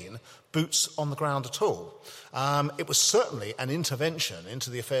doesn't mean boots on the ground at all. It was certainly an intervention into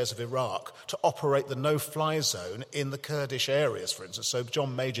the affairs of Iraq to operate the no-fly zone in the Kurdish areas, for instance. So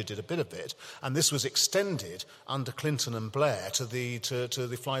John Major did a bit of it, and this was extended under Clinton and Blair to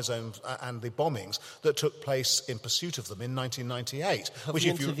the fly zone and the bombings that took place in pursuit of them in 1998. Have we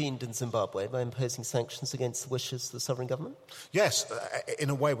intervened in Zimbabwe by imposing sanctions against the wishes of the sovereign government? Yes, in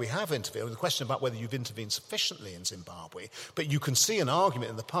a way we have intervened. The question about whether you've intervened sufficiently in Zimbabwe, but you can see an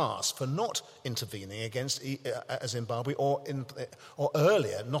argument in the past for not intervening against Zimbabwe, or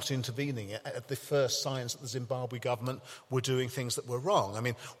earlier not intervening at the first signs that the Zimbabwe government were doing things that were wrong. I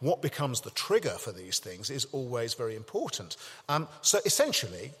mean, what becomes the trigger for these things is always very important. So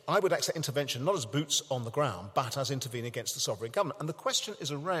essentially, I would accept intervention not as boots on the ground, but as intervening against the sovereign government. And the question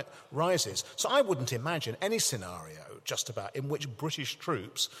arises, so I wouldn't imagine any scenario, just about, in which British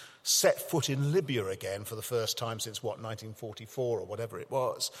troops set foot in Libya again for the first time since, 1944 or whatever it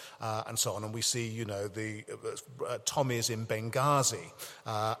was, and so on. And we see, the Tommies in Benghazi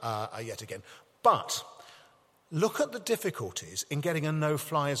yet again. But look at the difficulties in getting a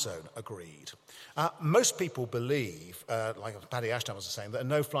no-fly zone agreed. Most people believe, like Paddy Ashdown was saying, that a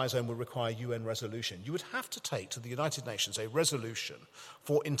no-fly zone would require UN resolution. You would have to take to the United Nations a resolution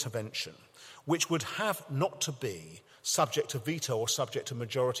for intervention, which would have not to be subject to veto or subject to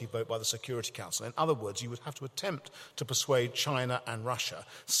majority vote by the Security Council. In other words, you would have to attempt to persuade China and Russia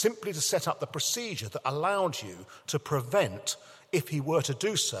simply to set up the procedure that allowed you to prevent, if he were to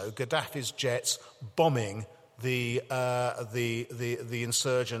do so, Gaddafi's jets bombing the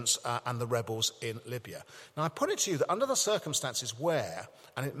insurgents and the rebels in Libya. Now, I put it to you that under the circumstances where,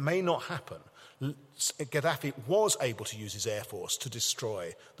 and it may not happen, Gaddafi was able to use his air force to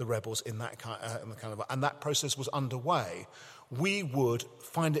destroy the rebels in that kind of, and that process was underway, we would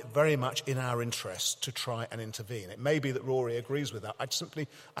find it very much in our interest to try and intervene. It may be that Rory agrees with that. I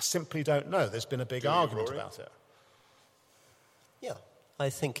simply don't know. There's been a big argument about it. Yeah. I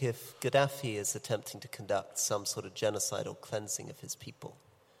think if Gaddafi is attempting to conduct some sort of genocidal cleansing of his people,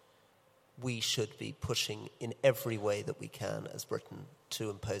 we should be pushing in every way that we can as Britain to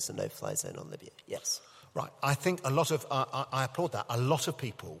impose a no-fly zone on Libya. Yes. Right. I think I applaud that. A lot of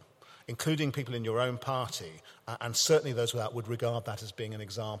people, including people in your own party, and certainly those without, would regard that as being an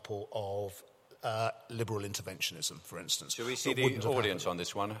example of liberal interventionism, for instance. Shall we see the audience on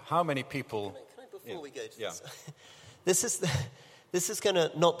this one? How many people... Can I before we go to this? This is going to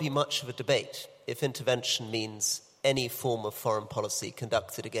not be much of a debate if intervention means any form of foreign policy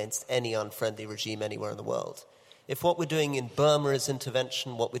conducted against any unfriendly regime anywhere in the world. If what we're doing in Burma is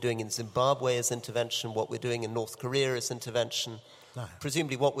intervention, what we're doing in Zimbabwe is intervention, what we're doing in North Korea is intervention,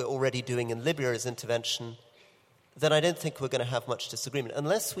 presumably what we're already doing in Libya is intervention, then I don't think we're going to have much disagreement,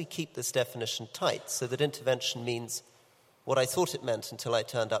 unless we keep this definition tight so that intervention means what I thought it meant until I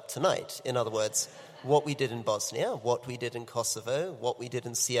turned up tonight. In other words, what we did in Bosnia, what we did in Kosovo, what we did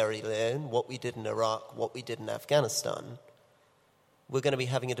in Sierra Leone, what we did in Iraq, what we did in Afghanistan. We're going to be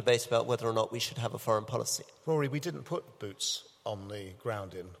having a debate about whether or not we should have a foreign policy. Rory, we didn't put boots on the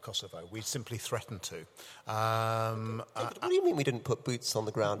ground in Kosovo. We simply threatened to. David, what do you mean we didn't put boots on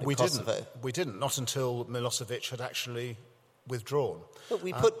the ground in Kosovo? We didn't, not until Milosevic had actually withdrawn.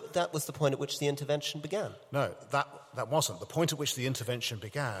 But that was the point at which the intervention began. No, that wasn't. The point at which the intervention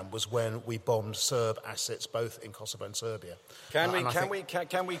began was when we bombed Serb assets both in Kosovo and Serbia.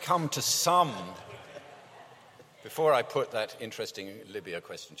 Can we come to some... Before I put that interesting Libya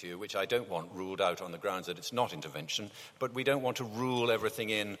question to you, which I don't want ruled out on the grounds that it's not intervention, but we don't want to rule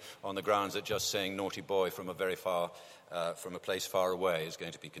everything in on the grounds that just saying naughty boy from a place far away is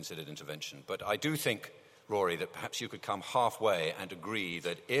going to be considered intervention. But I do think, Rory, that perhaps you could come halfway and agree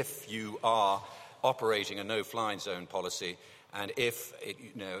that if you are operating a no-fly zone policy and if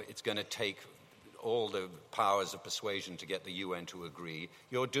it's going to take all the powers of persuasion to get the UN to agree,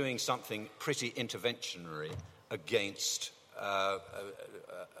 you're doing something pretty interventionary against a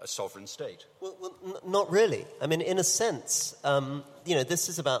sovereign state. Well, not really. I mean, in a sense, this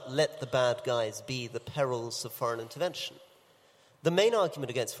is about let the bad guys be, the perils of foreign intervention. The main argument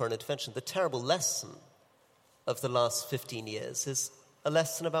against foreign intervention, the terrible lesson of the last 15 years, is a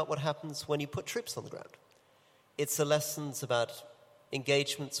lesson about what happens when you put troops on the ground. It's a lesson about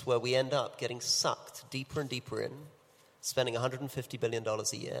engagements where we end up getting sucked deeper and deeper in, spending $150 billion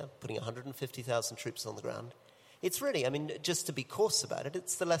a year, putting 150,000 troops on the ground. It's really, just to be coarse about it,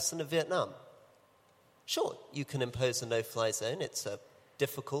 it's the lesson of Vietnam. Sure, you can impose a no-fly zone. It's a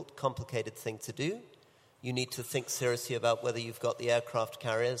difficult, complicated thing to do. You need to think seriously about whether you've got the aircraft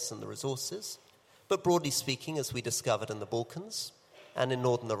carriers and the resources. But broadly speaking, as we discovered in the Balkans and in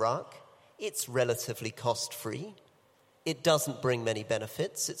northern Iraq, it's relatively cost-free. It doesn't bring many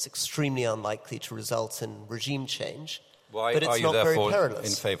benefits. It's extremely unlikely to result in regime change. Why but it's are you not therefore very perilous.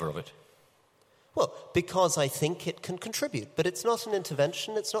 in favour of it? Well, because I think it can contribute. But it's not an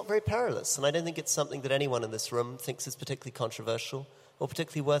intervention. It's not very perilous. And I don't think it's something that anyone in this room thinks is particularly controversial or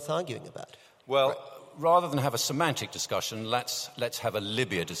particularly worth arguing about. Well, rather than have a semantic discussion, let's have a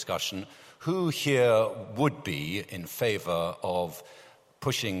Libya discussion. Who here would be in favour of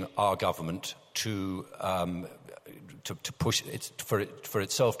pushing our government to push for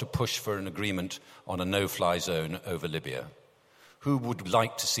itself to push for an agreement on a no-fly zone over Libya? Who would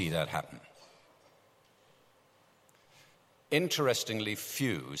like to see that happen? Interestingly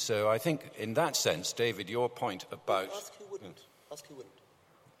few. So I think in that sense, David, your point about... Ask who wouldn't. Ask who wouldn't.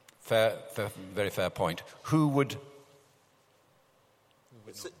 Fair, very fair point. Who would...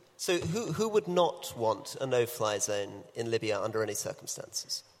 So who would not want a no-fly zone in Libya under any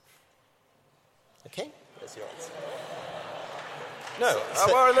circumstances? Okay, there's your answer. No,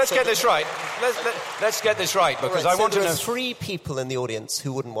 well, let's get this right. Let's get this right, because I want to know... There are 3 people in the audience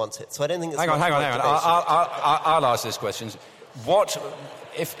who wouldn't want it, so I don't think it's... Hang on. I'll ask this question.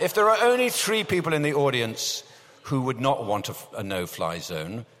 If there are only 3 people in the audience who would not want a no-fly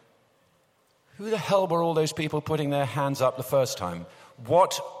zone, who the hell were all those people putting their hands up the first time?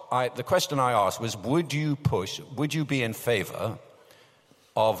 The question I asked was, would you be in favour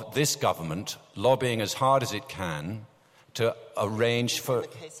of this government lobbying as hard as it can to arrange for... In the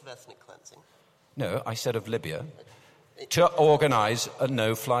case of ethnic cleansing? No, I said of Libya. To organise a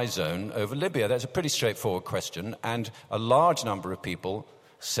no-fly zone over Libya. That's a pretty straightforward question, and a large number of people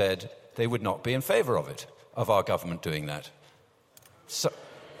said they would not be in favour of it, of our government doing that. So,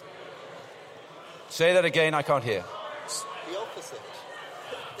 say that again, I can't hear. The opposite.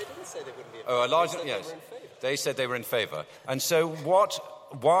 They didn't say they wouldn't be in favour. Oh, a large... Yes. They said they were in favour. And so who are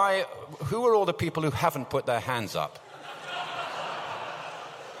all the people who haven't put their hands up?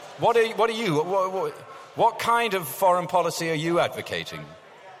 What kind of foreign policy are you advocating?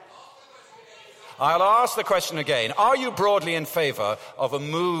 I'll ask the question again. Are you broadly in favour of a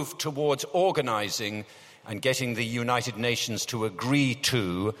move towards organising and getting the United Nations to agree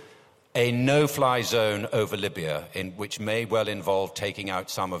to a no-fly zone over Libya, which may well involve taking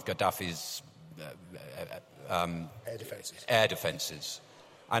out some of Gaddafi's air defences?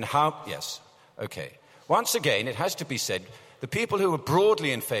 And how... Yes. OK. Once again, it has to be said, the people who are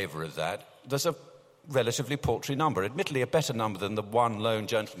broadly in favour of that, there's a relatively paltry number, admittedly a better number than the one lone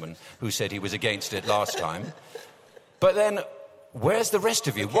gentleman who said he was against it last time. But then, where's the rest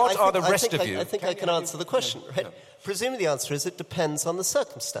of you? Okay, what are the rest of you? I think I can answer the question, right? No. Presumably the answer is it depends on the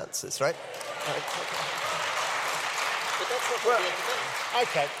circumstances, right? But that's not what we have to do.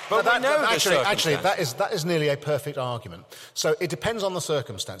 Okay, but actually, that is nearly a perfect argument. So it depends on the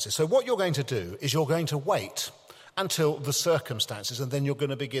circumstances. So what you're going to do is you're going to wait until the circumstances, and then you're going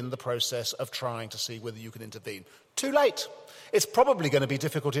to begin the process of trying to see whether you can intervene. Too late. It's probably going to be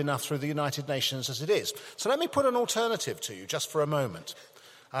difficult enough through the United Nations as it is. So let me put an alternative to you just for a moment,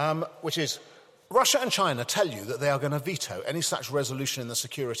 which is Russia and China tell you that they are going to veto any such resolution in the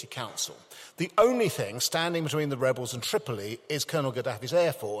Security Council. The only thing standing between the rebels and Tripoli is Colonel Gaddafi's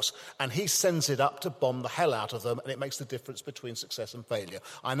air force, and he sends it up to bomb the hell out of them, and it makes the difference between success and failure.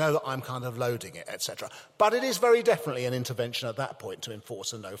 I know that I'm kind of loading it, etc. But it is very definitely an intervention at that point to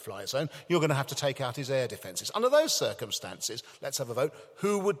enforce a no-fly zone. You're going to have to take out his air defences. Under those circumstances, let's have a vote.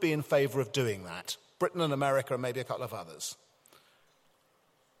 Who would be in favour of doing that? Britain and America and maybe a couple of others.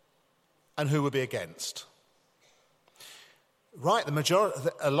 And who would be against? Right,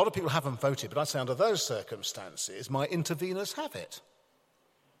 a lot of people haven't voted, but I'd say under those circumstances, my interveners have it.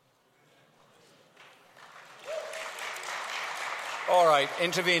 All right,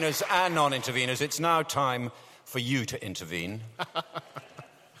 interveners and non-interveners, it's now time for you to intervene.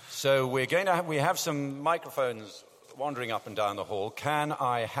 So we have some microphones wandering up and down the hall. Can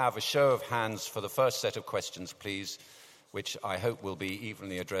I have a show of hands for the first set of questions, please, which I hope will be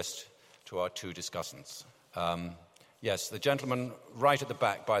evenly addressed to our 2 discussants. Yes, the gentleman right at the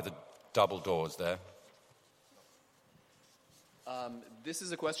back by the double doors there. This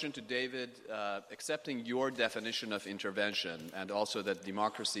is a question to David. Accepting your definition of intervention and also that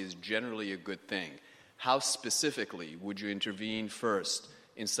democracy is generally a good thing, how specifically would you intervene first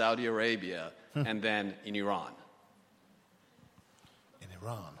in Saudi Arabia and then in Iran? In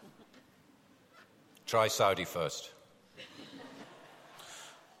Iran? Try Saudi first.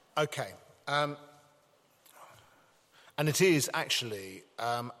 Okay. And it is actually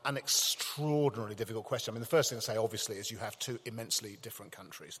an extraordinarily difficult question. I mean, the first thing to say, obviously, is you have 2 immensely different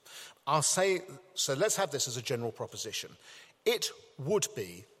countries. I'll say, so let's have this as a general proposition. It would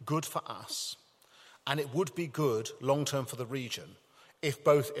be good for us, and it would be good long-term for the region, if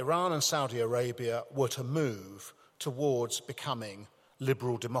both Iran and Saudi Arabia were to move towards becoming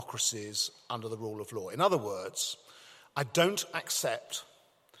liberal democracies under the rule of law. In other words, I don't accept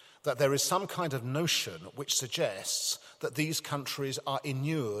that there is some kind of notion which suggests that these countries are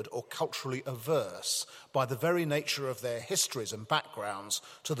inured or culturally averse by the very nature of their histories and backgrounds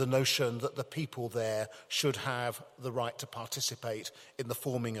to the notion that the people there should have the right to participate in the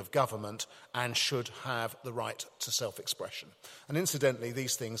forming of government and should have the right to self-expression. And incidentally,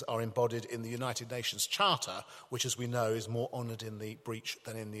 these things are embodied in the United Nations Charter, which, as we know, is more honoured in the breach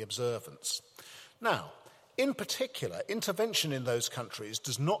than in the observance. Now, in particular, intervention in those countries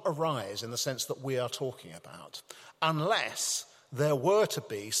does not arise in the sense that we are talking about, unless there were to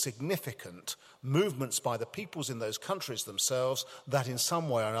be significant movements by the peoples in those countries themselves that in some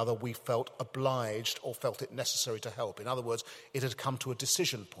way or another we felt obliged or felt it necessary to help. In other words, it had come to a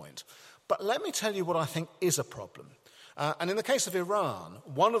decision point. But let me tell you what I think is a problem. And in the case of Iran,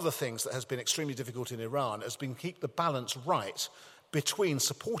 one of the things that has been extremely difficult in Iran has been to keep the balance right between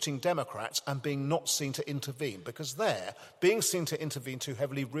supporting Democrats and being not seen to intervene, because there, being seen to intervene too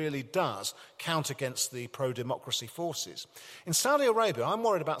heavily really does count against the pro-democracy forces. In Saudi Arabia, I'm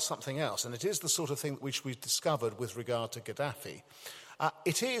worried about something else, and it is the sort of thing which we've discovered with regard to Gaddafi.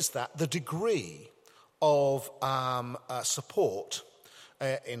 It is that the degree of support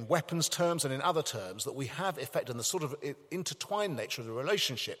in weapons terms and in other terms that we have effect and the sort of intertwined nature of the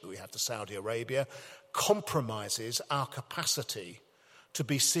relationship that we have to Saudi Arabia compromises our capacity to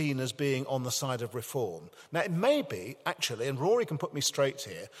be seen as being on the side of reform. Now, it may be, actually, and Rory can put me straight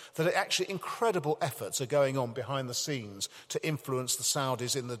here, that actually incredible efforts are going on behind the scenes to influence the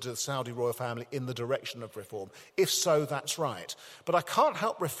Saudis in the Saudi royal family in the direction of reform. If so, that's right. But I can't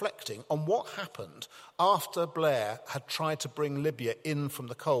help reflecting on what happened after Blair had tried to bring Libya in from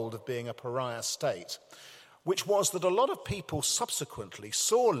the cold of being a pariah state, which was that a lot of people subsequently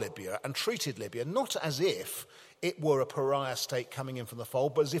saw Libya and treated Libya not as if it were a pariah state coming in from the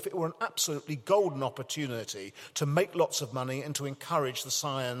fold, but as if it were an absolutely golden opportunity to make lots of money and to encourage the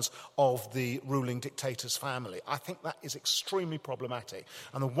scions of the ruling dictator's family. I think that is extremely problematic.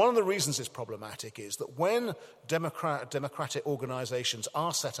 And one of the reasons it's problematic is that when democratic organisations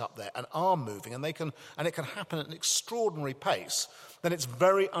are set up there and are moving, and it can happen at an extraordinary pace, then it's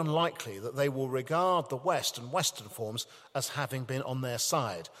very unlikely that they will regard the West and Western forms as having been on their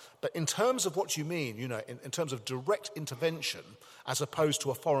side. But in terms of what you mean, in terms of direct intervention as opposed to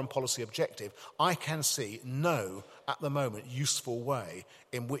a foreign policy objective, I can see no, at the moment, useful way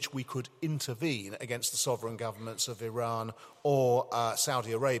in which we could intervene against the sovereign governments of Iran or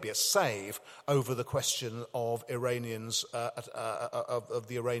Saudi Arabia, save over the question of Iranians of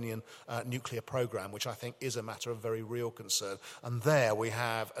the Iranian nuclear program, which I think is a matter of very real concern. And there we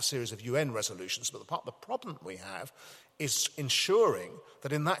have a series of UN resolutions. But the problem we have is ensuring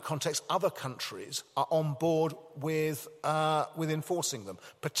that in that context other countries are on board with enforcing them,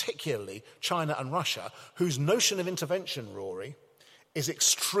 particularly China and Russia, whose notion of intervention, Rory, is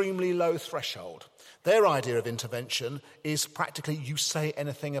extremely low threshold. Their idea of intervention is practically you say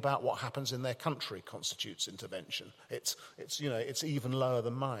anything about what happens in their country constitutes intervention. It's even lower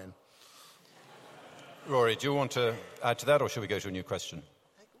than mine. Rory, do you want to add to that, or should we go to a new question?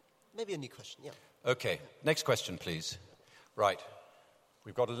 Maybe a new question, yeah. Okay, next question, please. Right.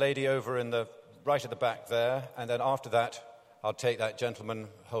 We've got a lady over right at the back there, and then after that, I'll take that gentleman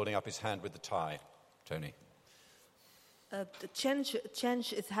holding up his hand with the tie. Tony. The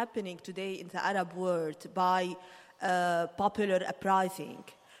change is happening today in the Arab world by popular uprising,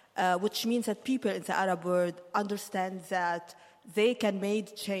 which means that people in the Arab world understand that they can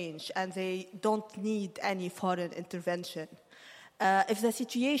make change and they don't need any foreign intervention. If the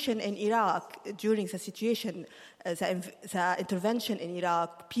situation in Iraq, during the situation, the intervention in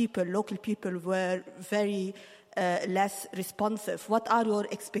Iraq, local people were very less responsive. What are your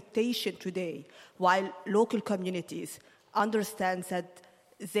expectations today, while local communities understand that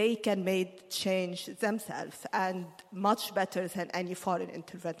they can make change themselves and much better than any foreign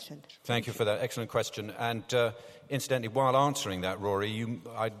intervention? Thank you for that excellent question. And incidentally, while answering that, Rory,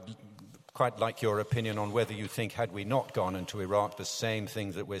 I'd quite like your opinion on whether you think, had we not gone into Iraq, the same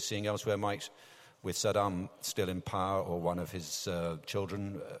things that we're seeing elsewhere might, with Saddam still in power or one of his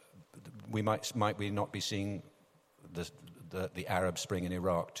children, might we not be seeing the Arab Spring in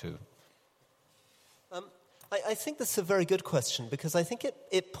Iraq too? I think that's a very good question, because I think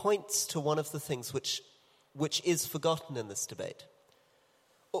it points to one of the things which is forgotten in this debate.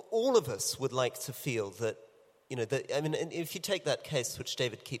 All of us would like to feel that, if you take that case which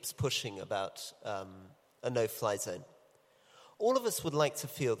David keeps pushing about a no-fly zone, all of us would like to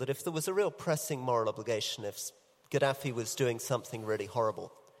feel that if there was a real pressing moral obligation, if Gaddafi was doing something really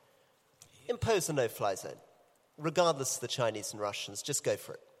horrible, impose a no-fly zone, regardless of the Chinese and Russians, just go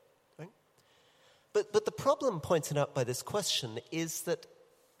for it. But the problem pointed out by this question is that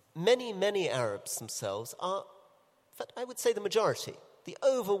many, many Arabs themselves are, in fact, I would say the majority, the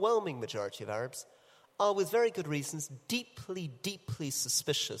overwhelming majority of Arabs, are with very good reasons deeply, deeply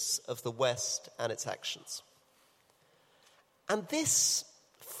suspicious of the West and its actions. And this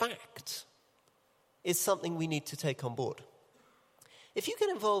fact is something we need to take on board. If you get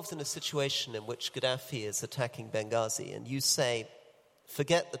involved in a situation in which Gaddafi is attacking Benghazi and you say,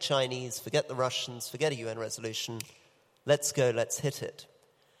 forget the Chinese, forget the Russians, forget a UN resolution, let's go, let's hit it,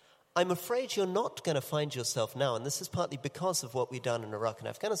 I'm afraid you're not going to find yourself now, and this is partly because of what we've done in Iraq and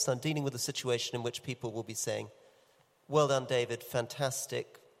Afghanistan, dealing with a situation in which people will be saying, well done, David,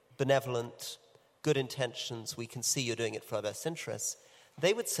 fantastic, benevolent, good intentions, we can see you're doing it for our best interests.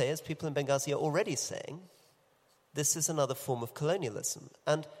 They would say, as people in Benghazi are already saying, This is another form of colonialism.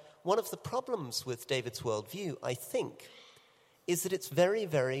 And one of the problems with David's worldview, I think, is that it's very,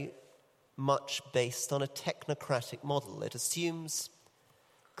 very much based on a technocratic model. It assumes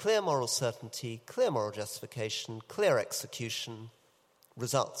clear moral certainty, clear moral justification, clear execution,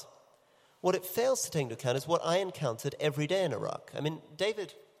 result. What it fails to take into account is what I encountered every day in Iraq. I mean,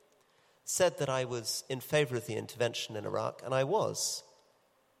 David said that I was in favor of the intervention in Iraq, and I was.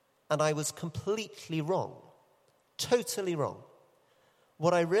 And I was completely wrong. Totally wrong.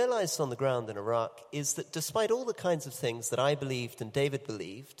 What I realized on the ground in Iraq is that despite all the kinds of things that I believed and David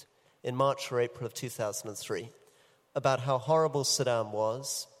believed in March or April of 2003, about how horrible Saddam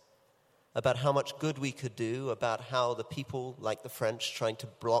was, about how much good we could do, about how the people, like the French, trying to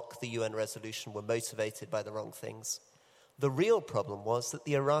block the UN resolution were motivated by the wrong things, the real problem was that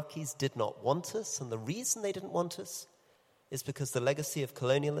the Iraqis did not want us, and the reason they didn't want us is because the legacy of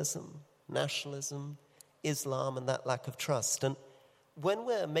colonialism, nationalism, Islam, and that lack of trust. And when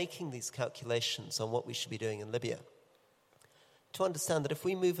we're making these calculations on what we should be doing in Libya, to understand that if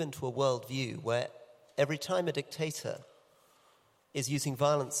we move into a worldview where every time a dictator is using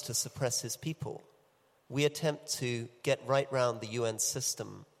violence to suppress his people, we attempt to get right round the UN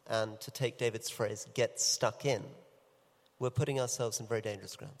system and, to take David's phrase, get stuck in, we're putting ourselves in very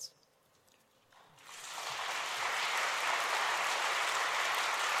dangerous grounds.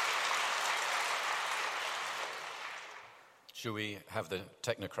 Should we have the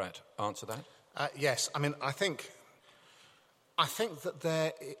technocrat answer that? Yes. I mean, I think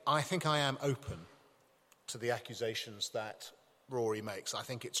I am open to the accusations that Rory makes. I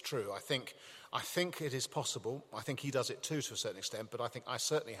think it's true. I think it is possible. I think he does it too to a certain extent, but I think I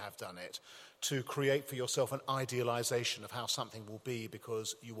certainly have done it, to create for yourself an idealization of how something will be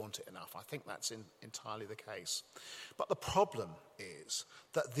because you want it enough. I think that's entirely the case. But the problem is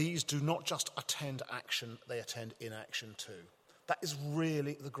that these do not just attend action, they attend inaction too. That is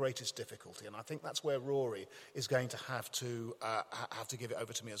really the greatest difficulty, and I think that's where Rory is going to have to give it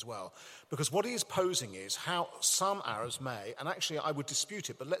over to me as well. Because what he is posing is how some Arabs may, and actually I would dispute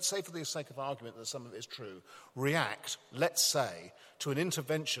it, but let's say for the sake of argument that some of it is true, react, let's say, to an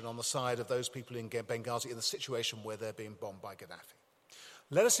intervention on the side of those people in Benghazi in the situation where they're being bombed by Gaddafi.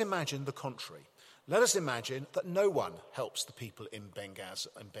 Let us imagine the contrary. Let us imagine that no one helps the people in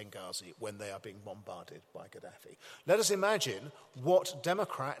Benghazi when they are being bombarded by Gaddafi. Let us imagine what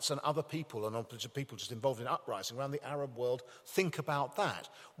Democrats and other people, and people just involved in uprising around the Arab world, think about that.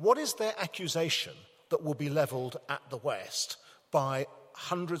 What is their accusation that will be levelled at the West by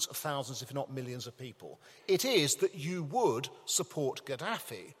hundreds of thousands, if not millions of people? It is that you would support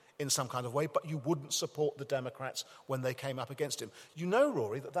Gaddafi in some kind of way, but you wouldn't support the Democrats when they came up against him. You know,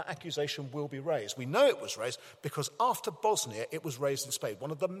 Rory, that accusation will be raised. We know it was raised because after Bosnia, it was raised in Spain.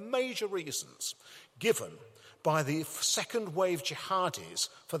 One of the major reasons given by the second wave jihadis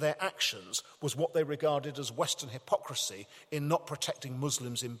for their actions was what they regarded as Western hypocrisy in not protecting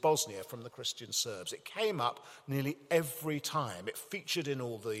Muslims in Bosnia from the Christian Serbs. It came up nearly every time. It featured in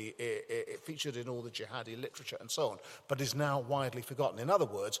all the jihadi literature and so on, but is now widely forgotten. In other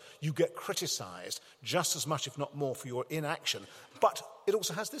words, you get criticised just as much, if not more, for your inaction. But it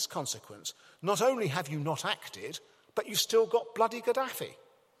also has this consequence. Not only have you not acted, but you've still got bloody Gaddafi.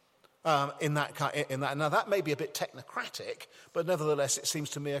 In that. Now, that may be a bit technocratic, but nevertheless, it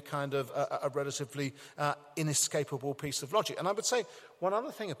seems to me a kind of a relatively inescapable piece of logic. And I would say one other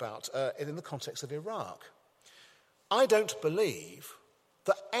thing about it in the context of Iraq. I don't believe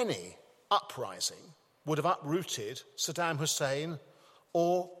that any uprising would have uprooted Saddam Hussein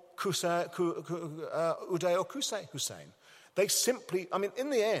or Uday or Qusay Hussein. They simply, in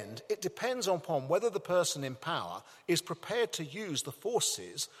the end, it depends upon whether the person in power is prepared to use the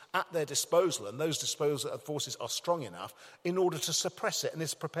forces at their disposal, and those forces are strong enough in order to suppress it, and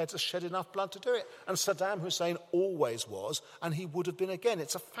is prepared to shed enough blood to do it. And Saddam Hussein always was, and he would have been again.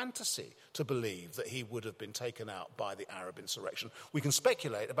 It's a fantasy to believe that he would have been taken out by the Arab insurrection. We can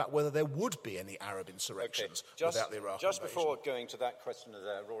speculate about whether there would be any Arab insurrections without the Iraq Just invasion. before going to that question,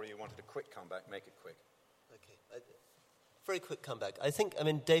 Rory, you wanted a quick comeback. Make it quick. Very quick comeback. I think,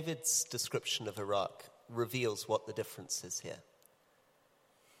 David's description of Iraq reveals what the difference is here.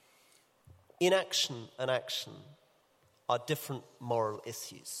 Inaction and action are different moral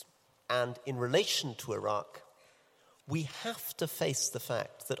issues. And in relation to Iraq, we have to face the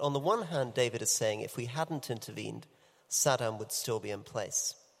fact that on the one hand, David is saying if we hadn't intervened, Saddam would still be in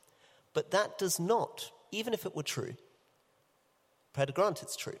place. But that does not, even if it were true, pray to grant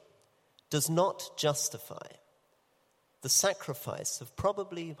it's true, does not justify the sacrifice of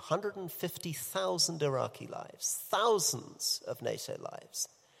probably 150,000 Iraqi lives, thousands of NATO lives,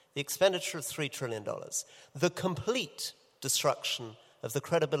 the expenditure of $3 trillion, the complete destruction of the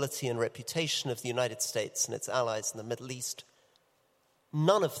credibility and reputation of the United States and its allies in the Middle East,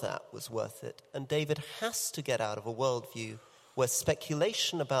 none of that was worth it. And David has to get out of a worldview where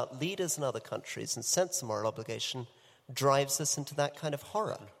speculation about leaders in other countries and sense of moral obligation drives us into that kind of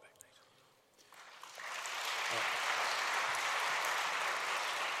horror.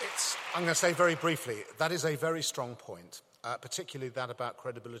 I'm going to say very briefly, that is a very strong point, particularly that about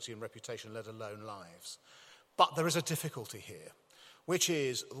credibility and reputation, let alone lives. But there is a difficulty here, which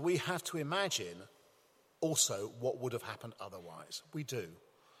is we have to imagine also what would have happened otherwise. We do.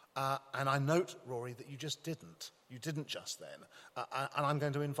 And I note, Rory, that you just didn't. You didn't just then. And I'm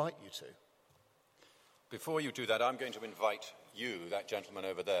going to invite you to. Before you do that, I'm going to invite you, that gentleman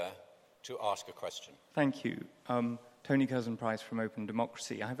over there, to ask a question. Thank you. Tony Curzon-Price from Open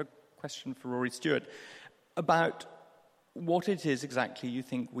Democracy. I have a question for Rory Stewart about what it is exactly you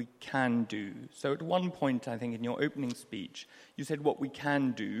think we can do. So at one point, I think in your opening speech, you said what we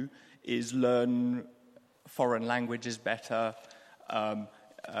can do is learn foreign languages better,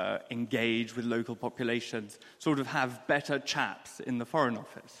 engage with local populations, sort of have better chaps in the Foreign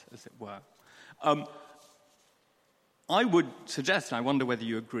Office, as it were. I would suggest, and I wonder whether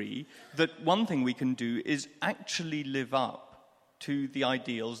you agree, that one thing we can do is actually live up to the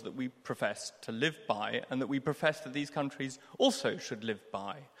ideals that we profess to live by and that we profess that these countries also should live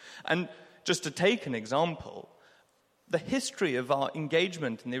by. And just to take an example, the history of our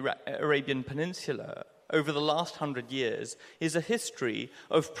engagement in the Arabian Peninsula over the last 100 years is a history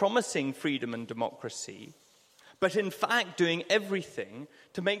of promising freedom and democracy, but in fact doing everything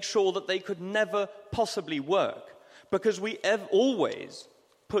to make sure that they could never possibly work, because we have always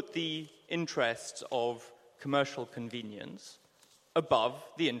put the interests of commercial convenience above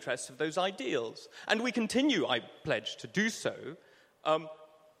the interests of those ideals. And we continue, I pledge, to do so,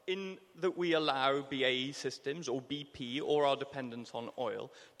 in that we allow BAE Systems or BP or our dependence on oil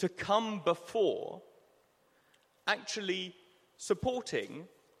to come before actually supporting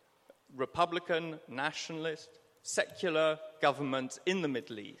Republican, nationalist, secular governments in the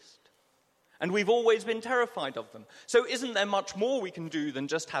Middle East. And we've always been terrified of them. So isn't there much more we can do than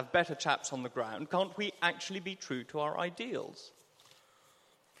just have better chaps on the ground? Can't we actually be true to our ideals?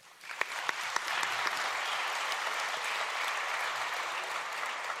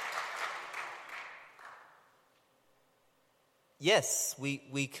 Yes,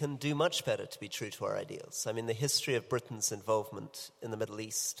 we can do much better to be true to our ideals. I mean, the history of Britain's involvement in the Middle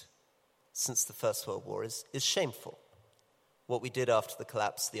East since the First World War is shameful. What we did after the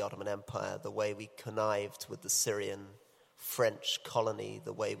collapse of the Ottoman Empire, the way we connived with the Syrian French colony,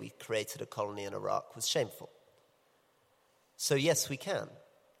 the way we created a colony in Iraq was shameful. So yes, we can.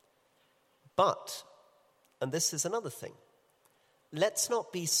 But, and this is another thing, let's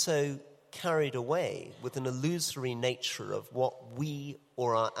not be so carried away with an illusory nature of what we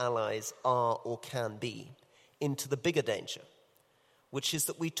or our allies are or can be into the bigger danger, which is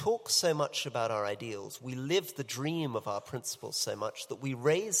that we talk so much about our ideals, we live the dream of our principles so much that we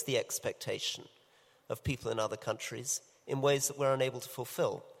raise the expectation of people in other countries in ways that we're unable to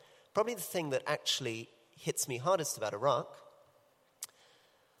fulfill. Probably the thing that actually hits me hardest about Iraq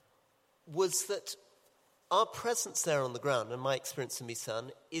was that our presence there on the ground, and my experience in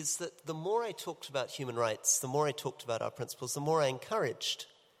Misan, is that the more I talked about human rights, the more I talked about our principles, the more I encouraged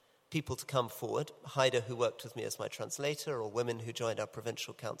people to come forward, Haida, who worked with me as my translator, or women who joined our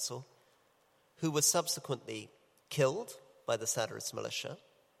provincial council, who were subsequently killed by the Saddamist militia,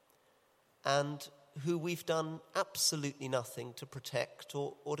 and who we've done absolutely nothing to protect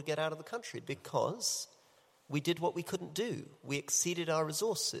or to get out of the country, because we did what we couldn't do. We exceeded our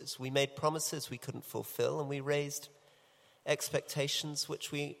resources. We made promises we couldn't fulfill, and we raised expectations which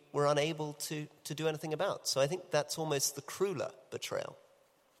we were unable to do anything about. So I think that's almost the crueler betrayal.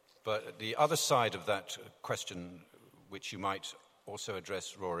 But the other side of that question, which you might also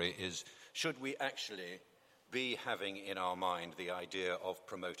address, Rory, is should we actually be having in our mind the idea of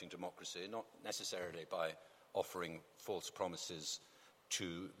promoting democracy, not necessarily by offering false promises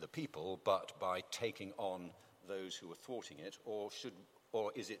to the people, but by taking on those who are thwarting it, or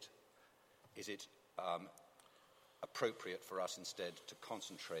is it appropriate for us instead to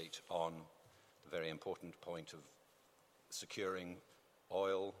concentrate on the very important point of securing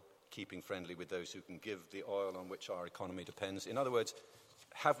oil, keeping friendly with those who can give the oil on which our economy depends? In other words,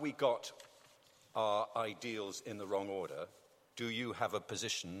 have we got our ideals in the wrong order? Do you have a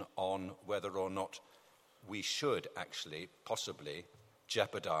position on whether or not we should actually possibly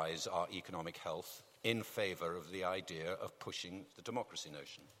jeopardize our economic health in favour of the idea of pushing the democracy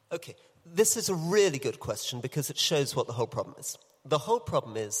notion? Okay, this is a really good question because it shows what the whole problem is. The whole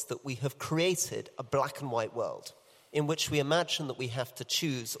problem is that we have created a black and white world in which we imagine that we have to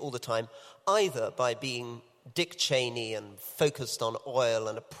choose all the time, either by being Dick Cheney and focused on oil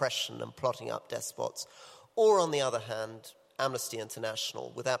and oppression and plotting up despots, or on the other hand, Amnesty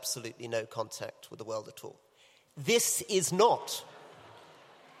International with absolutely no contact with the world at all. This is not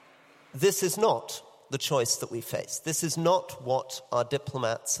the choice that we face. This is not what our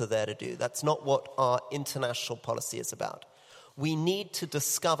diplomats are there to do. That's not what our international policy is about. We need to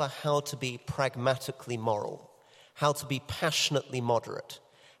discover how to be pragmatically moral, how to be passionately moderate,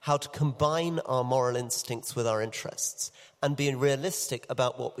 how to combine our moral instincts with our interests, and be realistic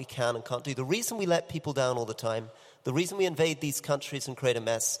about what we can and can't do. The reason we let people down all the time, the reason we invade these countries and create a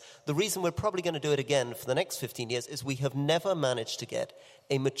mess, the reason we're probably going to do it again for the next 15 years is we have never managed to get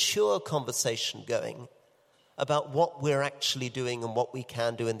a mature conversation going about what we're actually doing and what we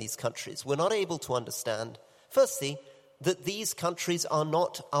can do in these countries. We're not able to understand, firstly, that these countries are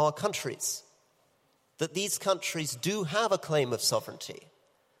not our countries, that these countries do have a claim of sovereignty,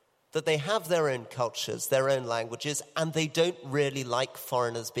 that they have their own cultures, their own languages, and they don't really like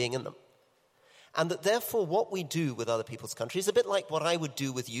foreigners being in them. And that therefore what we do with other people's countries, a bit like what I would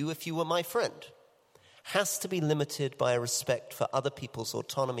do with you if you were my friend, has to be limited by a respect for other people's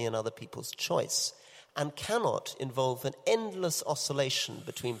autonomy and other people's choice, and cannot involve an endless oscillation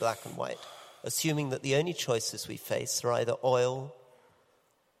between black and white, assuming that the only choices we face are either oil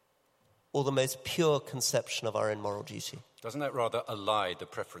or the most pure conception of our own moral duty. Doesn't that rather ally the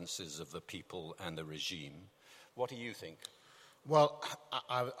preferences of the people and the regime? What do you think? Well,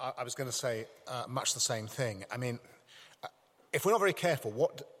 I was going to say much the same thing. I mean, if we're not very careful,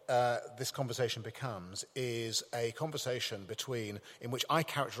 what this conversation becomes is a conversation in which I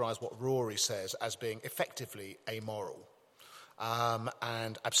characterise what Rory says as being effectively amoral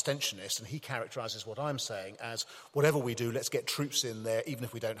and abstentionist, and he characterises what I'm saying as whatever we do, let's get troops in there, even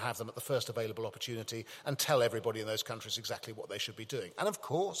if we don't have them, at the first available opportunity, and tell everybody in those countries exactly what they should be doing. And of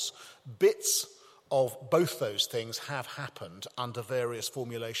course, bits of both those things have happened under various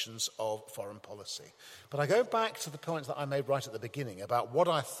formulations of foreign policy. But I go back to the points that I made right at the beginning about what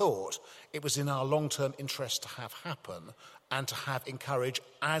I thought it was in our long-term interest to have happen and to have encouraged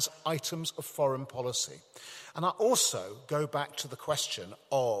as items of foreign policy. And I also go back to the question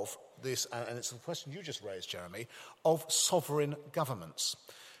of this, and it's the question you just raised, Jeremy, of sovereign governments.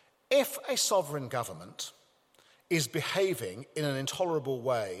 If a sovereign government is behaving in an intolerable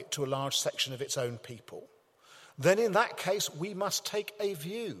way to a large section of its own people, then in that case we must take a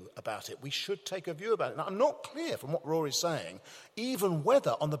view about it. We should take a view about it. Now, I'm not clear from what Rory's saying, even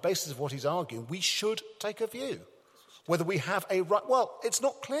whether on the basis of what he's arguing we should take a view. Whether we have a right... Well, it's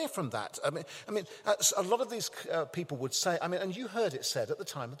not clear from that. I mean, a lot of these people would say... and you heard it said at the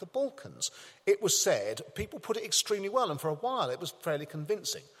time of the Balkans. It was said, people put it extremely well, and for a while it was fairly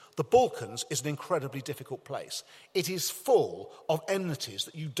convincing. The Balkans is an incredibly difficult place. It is full of enmities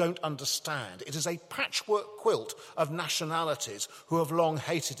that you don't understand. It is a patchwork quilt of nationalities who have long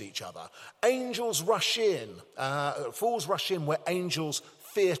hated each other. Angels rush in, fools rush in where angels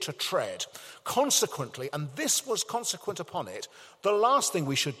fear to tread. Consequently, and this was consequent upon it, the last thing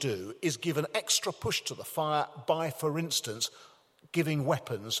we should do is give an extra push to the fire by, for instance, giving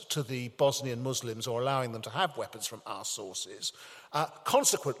weapons to the Bosnian Muslims or allowing them to have weapons from our sources.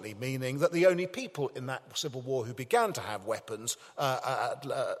 Consequently, meaning that the only people in that civil war who began to have weapons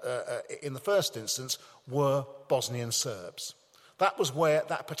in the first instance were Bosnian Serbs. That was where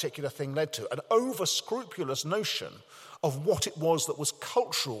that particular thing led to. An over-scrupulous notion of what it was that was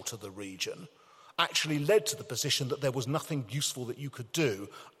cultural to the region actually led to the position that there was nothing useful that you could do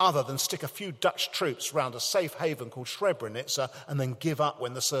other than stick a few Dutch troops round a safe haven called Srebrenica and then give up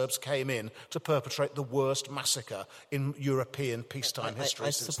when the Serbs came in to perpetrate the worst massacre in European peacetime history. I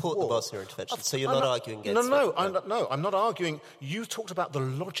support the Bosnia intervention, so you're not arguing against it. No, I'm not arguing. You talked about the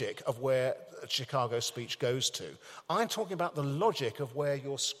logic of where Chicago speech goes to. I'm talking about the logic of where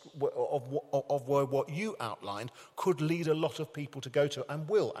what you outlined could lead a lot of people to go to, and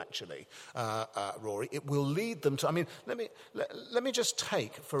will actually, Rory. It will lead them to. Let me just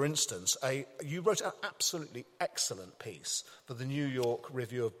take, for instance, you wrote an absolutely excellent piece for the New York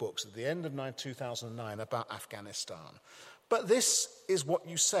Review of Books at the end of 2009 about Afghanistan. But this is what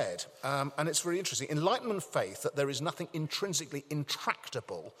you said, and it's really interesting. Enlightenment faith that there is nothing intrinsically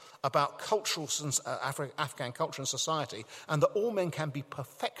intractable about Afghan culture and society, and that all men can be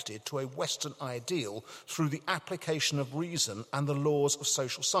perfected to a Western ideal through the application of reason and the laws of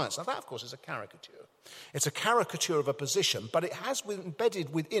social science. Now, that, of course, is a caricature. It's a caricature of a position, but it has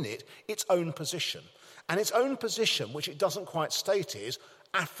embedded within it its own position. And its own position, which it doesn't quite state, is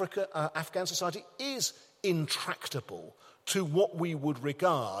Afghan society is intractable to what we would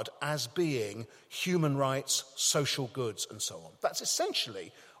regard as being human rights, social goods, and so on. That's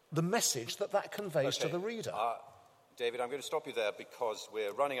essentially the message that conveys to the reader. David, I'm going to stop you there because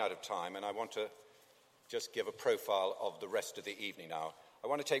we're running out of time, and I want to just give a profile of the rest of the evening now. I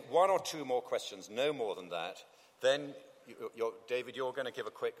want to take one or two more questions, no more than that. Then, David, you're going to give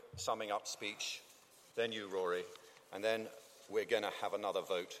a quick summing up speech. Then you, Rory. And then we're going to have another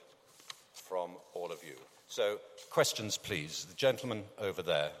vote from all of you. So, questions, please. The gentleman over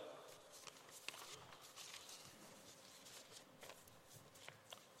there.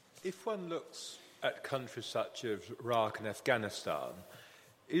 If one looks at countries such as Iraq and Afghanistan,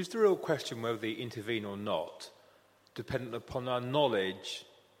 is the real question whether they intervene or not dependent upon our knowledge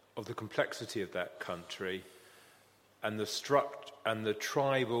of the complexity of that country and the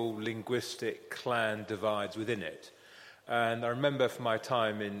tribal, linguistic, clan divides within it? And I remember from my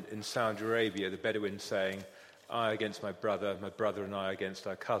time in Saudi Arabia, the Bedouins saying, I against my brother and I against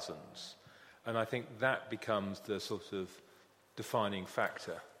our cousins. And I think that becomes the sort of defining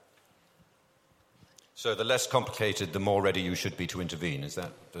factor. So the less complicated, the more ready you should be to intervene. Is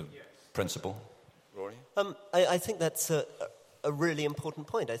that the principle, Rory? I think that's a really important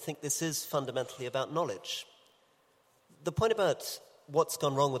point. I think this is fundamentally about knowledge. The point about what's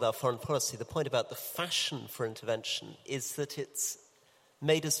gone wrong with our foreign policy, the point about the fashion for intervention, is that it's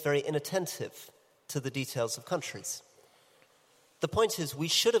made us very inattentive to the details of countries. The point is we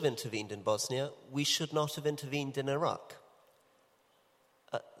should have intervened in Bosnia, we should not have intervened in Iraq.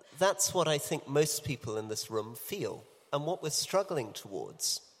 That's what I think most people in this room feel. And what we're struggling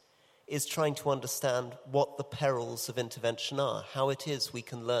towards is trying to understand what the perils of intervention are, how it is we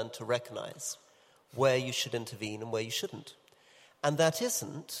can learn to recognize where you should intervene and where you shouldn't. And that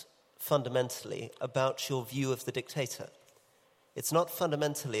isn't fundamentally about your view of the dictator. It's not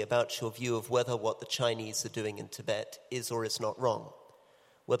fundamentally about your view of whether what the Chinese are doing in Tibet is or is not wrong,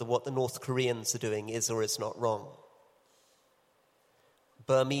 whether what the North Koreans are doing is or is not wrong,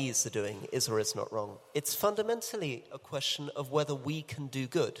 Burmese are doing is or is not wrong. It's fundamentally a question of whether we can do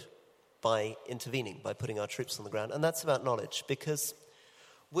good by intervening, by putting our troops on the ground. And that's about knowledge, because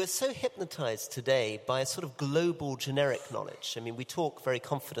we're so hypnotized today by a sort of global generic knowledge. I mean, we talk very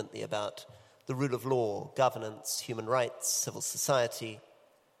confidently about the rule of law, governance, human rights, civil society.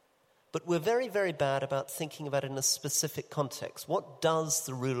 But we're very, very bad about thinking about it in a specific context. What does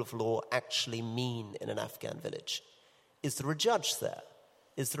the rule of law actually mean in an Afghan village? Is there a judge there?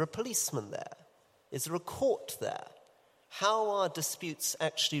 Is there a policeman there? Is there a court there? How are disputes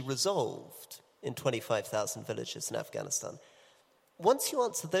actually resolved in 25,000 villages in Afghanistan? Once you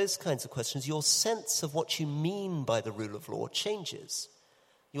answer those kinds of questions, your sense of what you mean by the rule of law changes.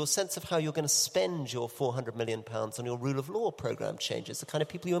 Your sense of how you're going to spend your £400 million on your rule of law program changes. The kind of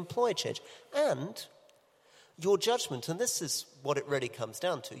people you employ change. And your judgment, and this is what it really comes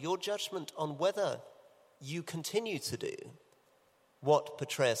down to, your judgment on whether you continue to do what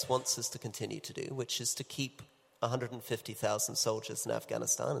Petraeus wants us to continue to do, which is to keep 150,000 soldiers in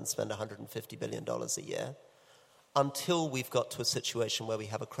Afghanistan and spend $150 billion a year, until we've got to a situation where we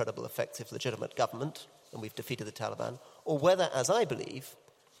have a credible, effective, legitimate government and we've defeated the Taliban, or whether, as I believe,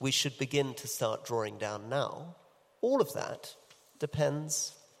 we should begin to start drawing down now. All of that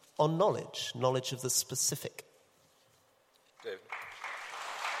depends on knowledge of the specific. David.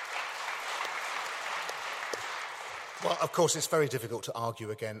 Well, of course, it's very difficult to argue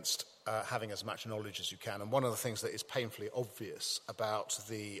against having as much knowledge as you can. And one of the things that is painfully obvious about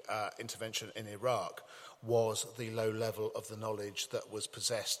the intervention in Iraq was the low level of the knowledge that was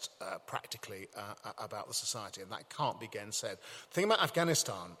possessed practically about the society. And that can't be again said. The thing about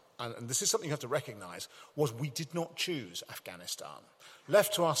Afghanistan, and this is something you have to recognize, was we did not choose Afghanistan.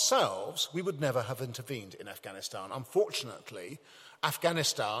 Left to ourselves, we would never have intervened in Afghanistan. Unfortunately,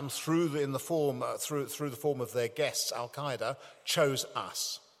 Afghanistan, through the form of their guests, Al-Qaeda, chose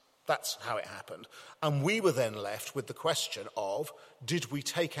us. That's how it happened. And we were then left with the question of, did we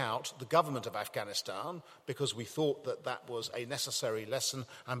take out the government of Afghanistan because we thought that that was a necessary lesson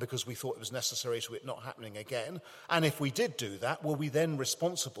and because we thought it was necessary to it not happening again? And if we did do that, were we then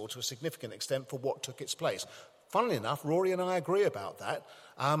responsible to a significant extent for what took its place? Funnily enough, Rory and I agree about that.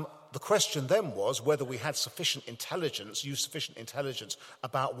 The question then was whether we had sufficient intelligence, used sufficient intelligence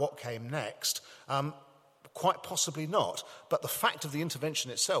about what came next. Quite possibly not. But the fact of the intervention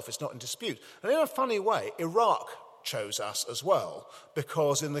itself is not in dispute. And in a funny way, Iraq chose us as well,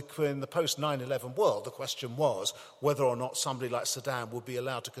 because in the post 9/11 world, the question was whether or not somebody like Saddam would be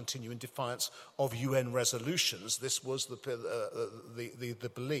allowed to continue in defiance of UN resolutions. This was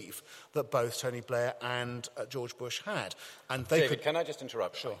the belief that both Tony Blair and George Bush had, and they David, can I just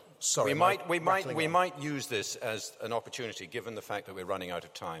interrupt? Sure. Sorry, we might use this as an opportunity, given the fact that we're running out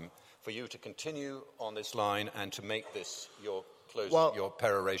of time, for you to continue on this line and to make this your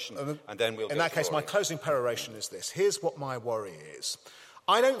peroration, and then we'll. In that case, my closing peroration is this. Here's what my worry is.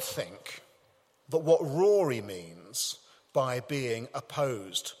 I don't think that what Rory means by being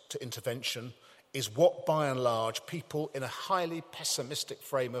opposed to intervention is what, by and large, people in a highly pessimistic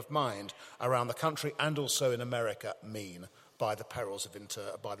frame of mind around the country and also in America mean by the perils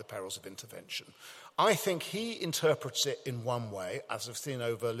of intervention. I think he interprets it in one way, as we've seen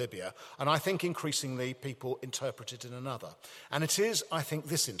over Libya, and I think increasingly people interpret it in another. And it is, I think,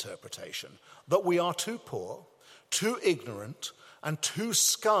 this interpretation, that we are too poor, too ignorant, and too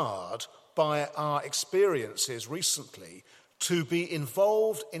scarred by our experiences recently to be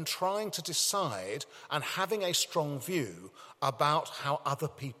involved in trying to decide and having a strong view about how other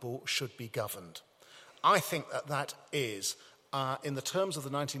people should be governed. I think that is... in the terms of the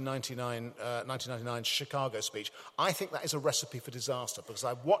 1999 Chicago speech, I think that is a recipe for disaster, because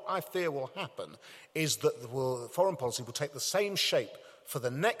what I fear will happen is that foreign policy will take the same shape for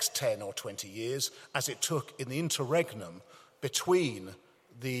the next 10 or 20 years as it took in the interregnum between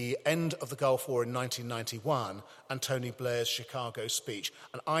the end of the Gulf War in 1991 and Tony Blair's Chicago speech.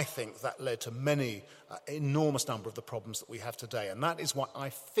 And I think that led to many, enormous number of the problems that we have today. And that is what I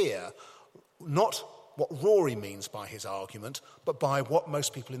fear, not what Rory means by his argument, but by what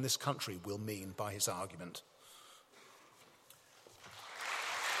most people in this country will mean by his argument.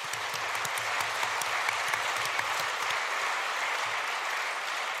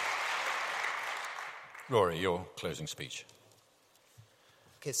 Rory, your closing speech.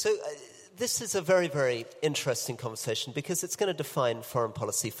 Okay, so this is a very, very interesting conversation because it's going to define foreign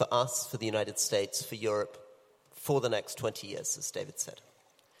policy for us, for the United States, for Europe, for the next 20 years, as David said.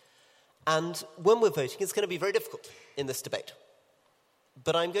 And when we're voting, it's going to be very difficult in this debate.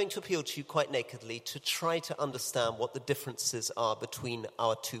 But I'm going to appeal to you quite nakedly to try to understand what the differences are between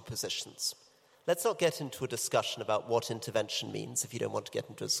our two positions. Let's not get into a discussion about what intervention means, if you don't want to get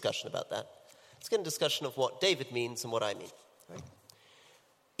into a discussion about that. Let's get into a discussion of what David means and what I mean. Right?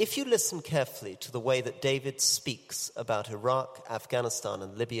 If you listen carefully to the way that David speaks about Iraq, Afghanistan,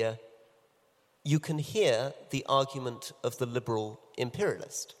 and Libya, you can hear the argument of the liberal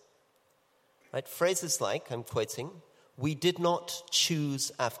imperialist. Right? Phrases like, I'm quoting, "We did not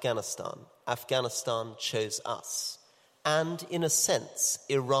choose Afghanistan. Afghanistan chose us. And in a sense,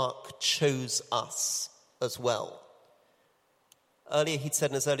 Iraq chose us as well." Earlier, he'd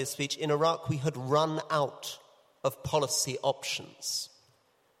said in his earlier speech, in Iraq, we had run out of policy options.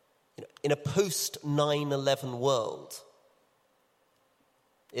 In a post-9/11 world,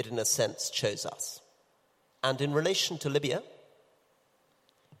 it, in a sense, chose us. And in relation to Libya,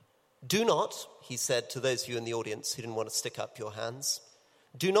 do not, he said to those of you in the audience who didn't want to stick up your hands,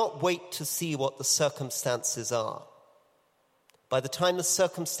 do not wait to see what the circumstances are. By the time the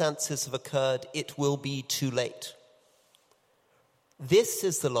circumstances have occurred, it will be too late. This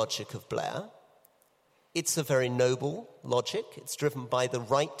is the logic of Blair. It's a very noble logic. It's driven by the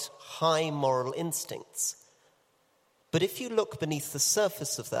right high moral instincts. But if you look beneath the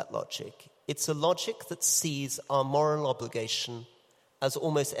surface of that logic, it's a logic that sees our moral obligation as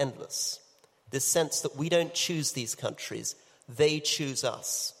almost endless. This sense that we don't choose these countries, they choose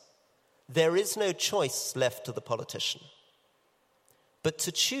us. There is no choice left to the politician. But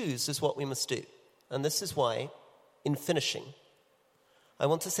to choose is what we must do. And this is why, in finishing, I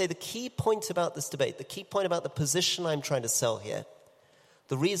want to say the key point about this debate, the key point about the position I'm trying to sell here,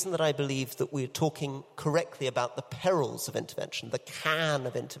 the reason that I believe that we're talking correctly about the perils of intervention, the can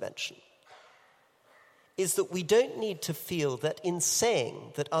of intervention, is that we don't need to feel that in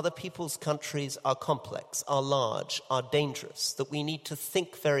saying that other people's countries are complex, are large, are dangerous, that we need to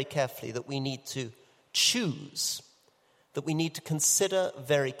think very carefully, that we need to choose, that we need to consider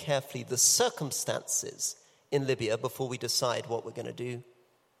very carefully the circumstances in Libya before we decide what we're going to do,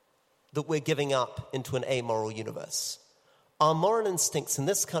 that we're giving up into an amoral universe. Our moral instincts in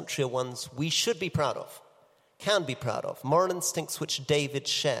this country are ones we should be proud of, can be proud of, moral instincts which David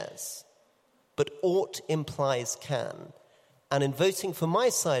shares. But ought implies can. And in voting for my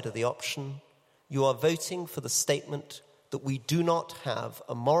side of the option, you are voting for the statement that we do not have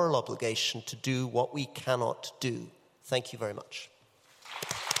a moral obligation to do what we cannot do. Thank you very much.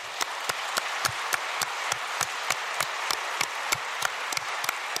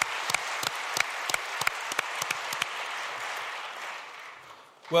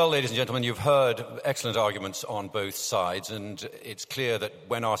 Well, ladies and gentlemen, you've heard excellent arguments on both sides, and it's clear that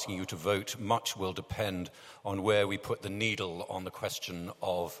when asking you to vote, much will depend on where we put the needle on the question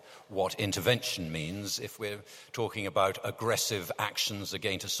of what intervention means. If we're talking about aggressive actions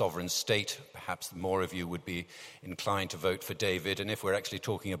against a sovereign state, perhaps more of you would be inclined to vote for David, and if we're actually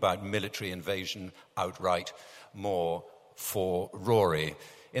talking about military invasion outright, more for Rory.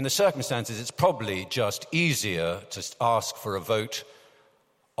 In the circumstances, it's probably just easier to ask for a vote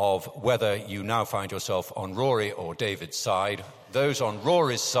of whether you now find yourself on Rory or David's side. Those on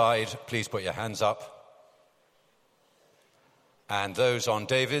Rory's side, please put your hands up. And those on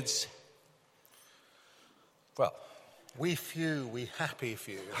David's? Well, we few, we happy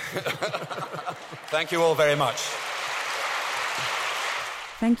few. Thank you all very much.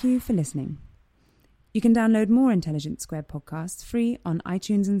 Thank you for listening. You can download more Intelligence Squared podcasts free on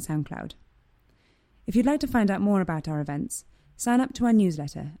iTunes and SoundCloud. If you'd like to find out more about our events, sign up to our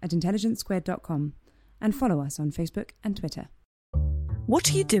newsletter at intelligencesquared.com and follow us on Facebook and Twitter.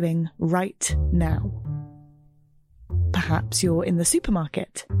 What are you doing right now? Perhaps you're in the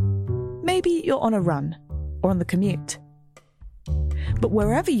supermarket. Maybe you're on a run or on the commute. But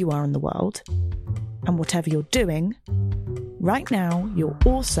wherever you are in the world, and whatever you're doing, right now you're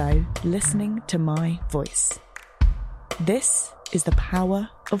also listening to my voice. This is the power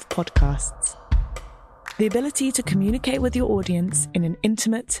of podcasts. The ability to communicate with your audience in an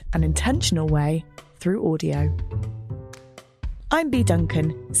intimate and intentional way through audio. I'm Bea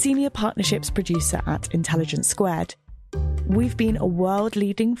Duncan, Senior Partnerships Producer at Intelligence Squared. We've been a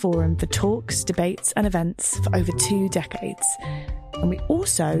world-leading forum for talks, debates and events for over 2 decades. And we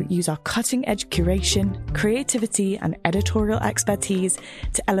also use our cutting-edge curation, creativity and editorial expertise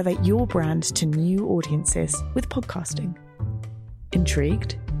to elevate your brand to new audiences with podcasting.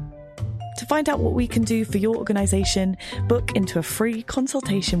 Intrigued? To find out what we can do for your organisation, book into a free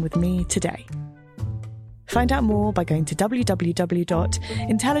consultation with me today. Find out more by going to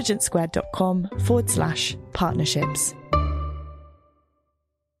www.intelligencesquared.com/partnerships.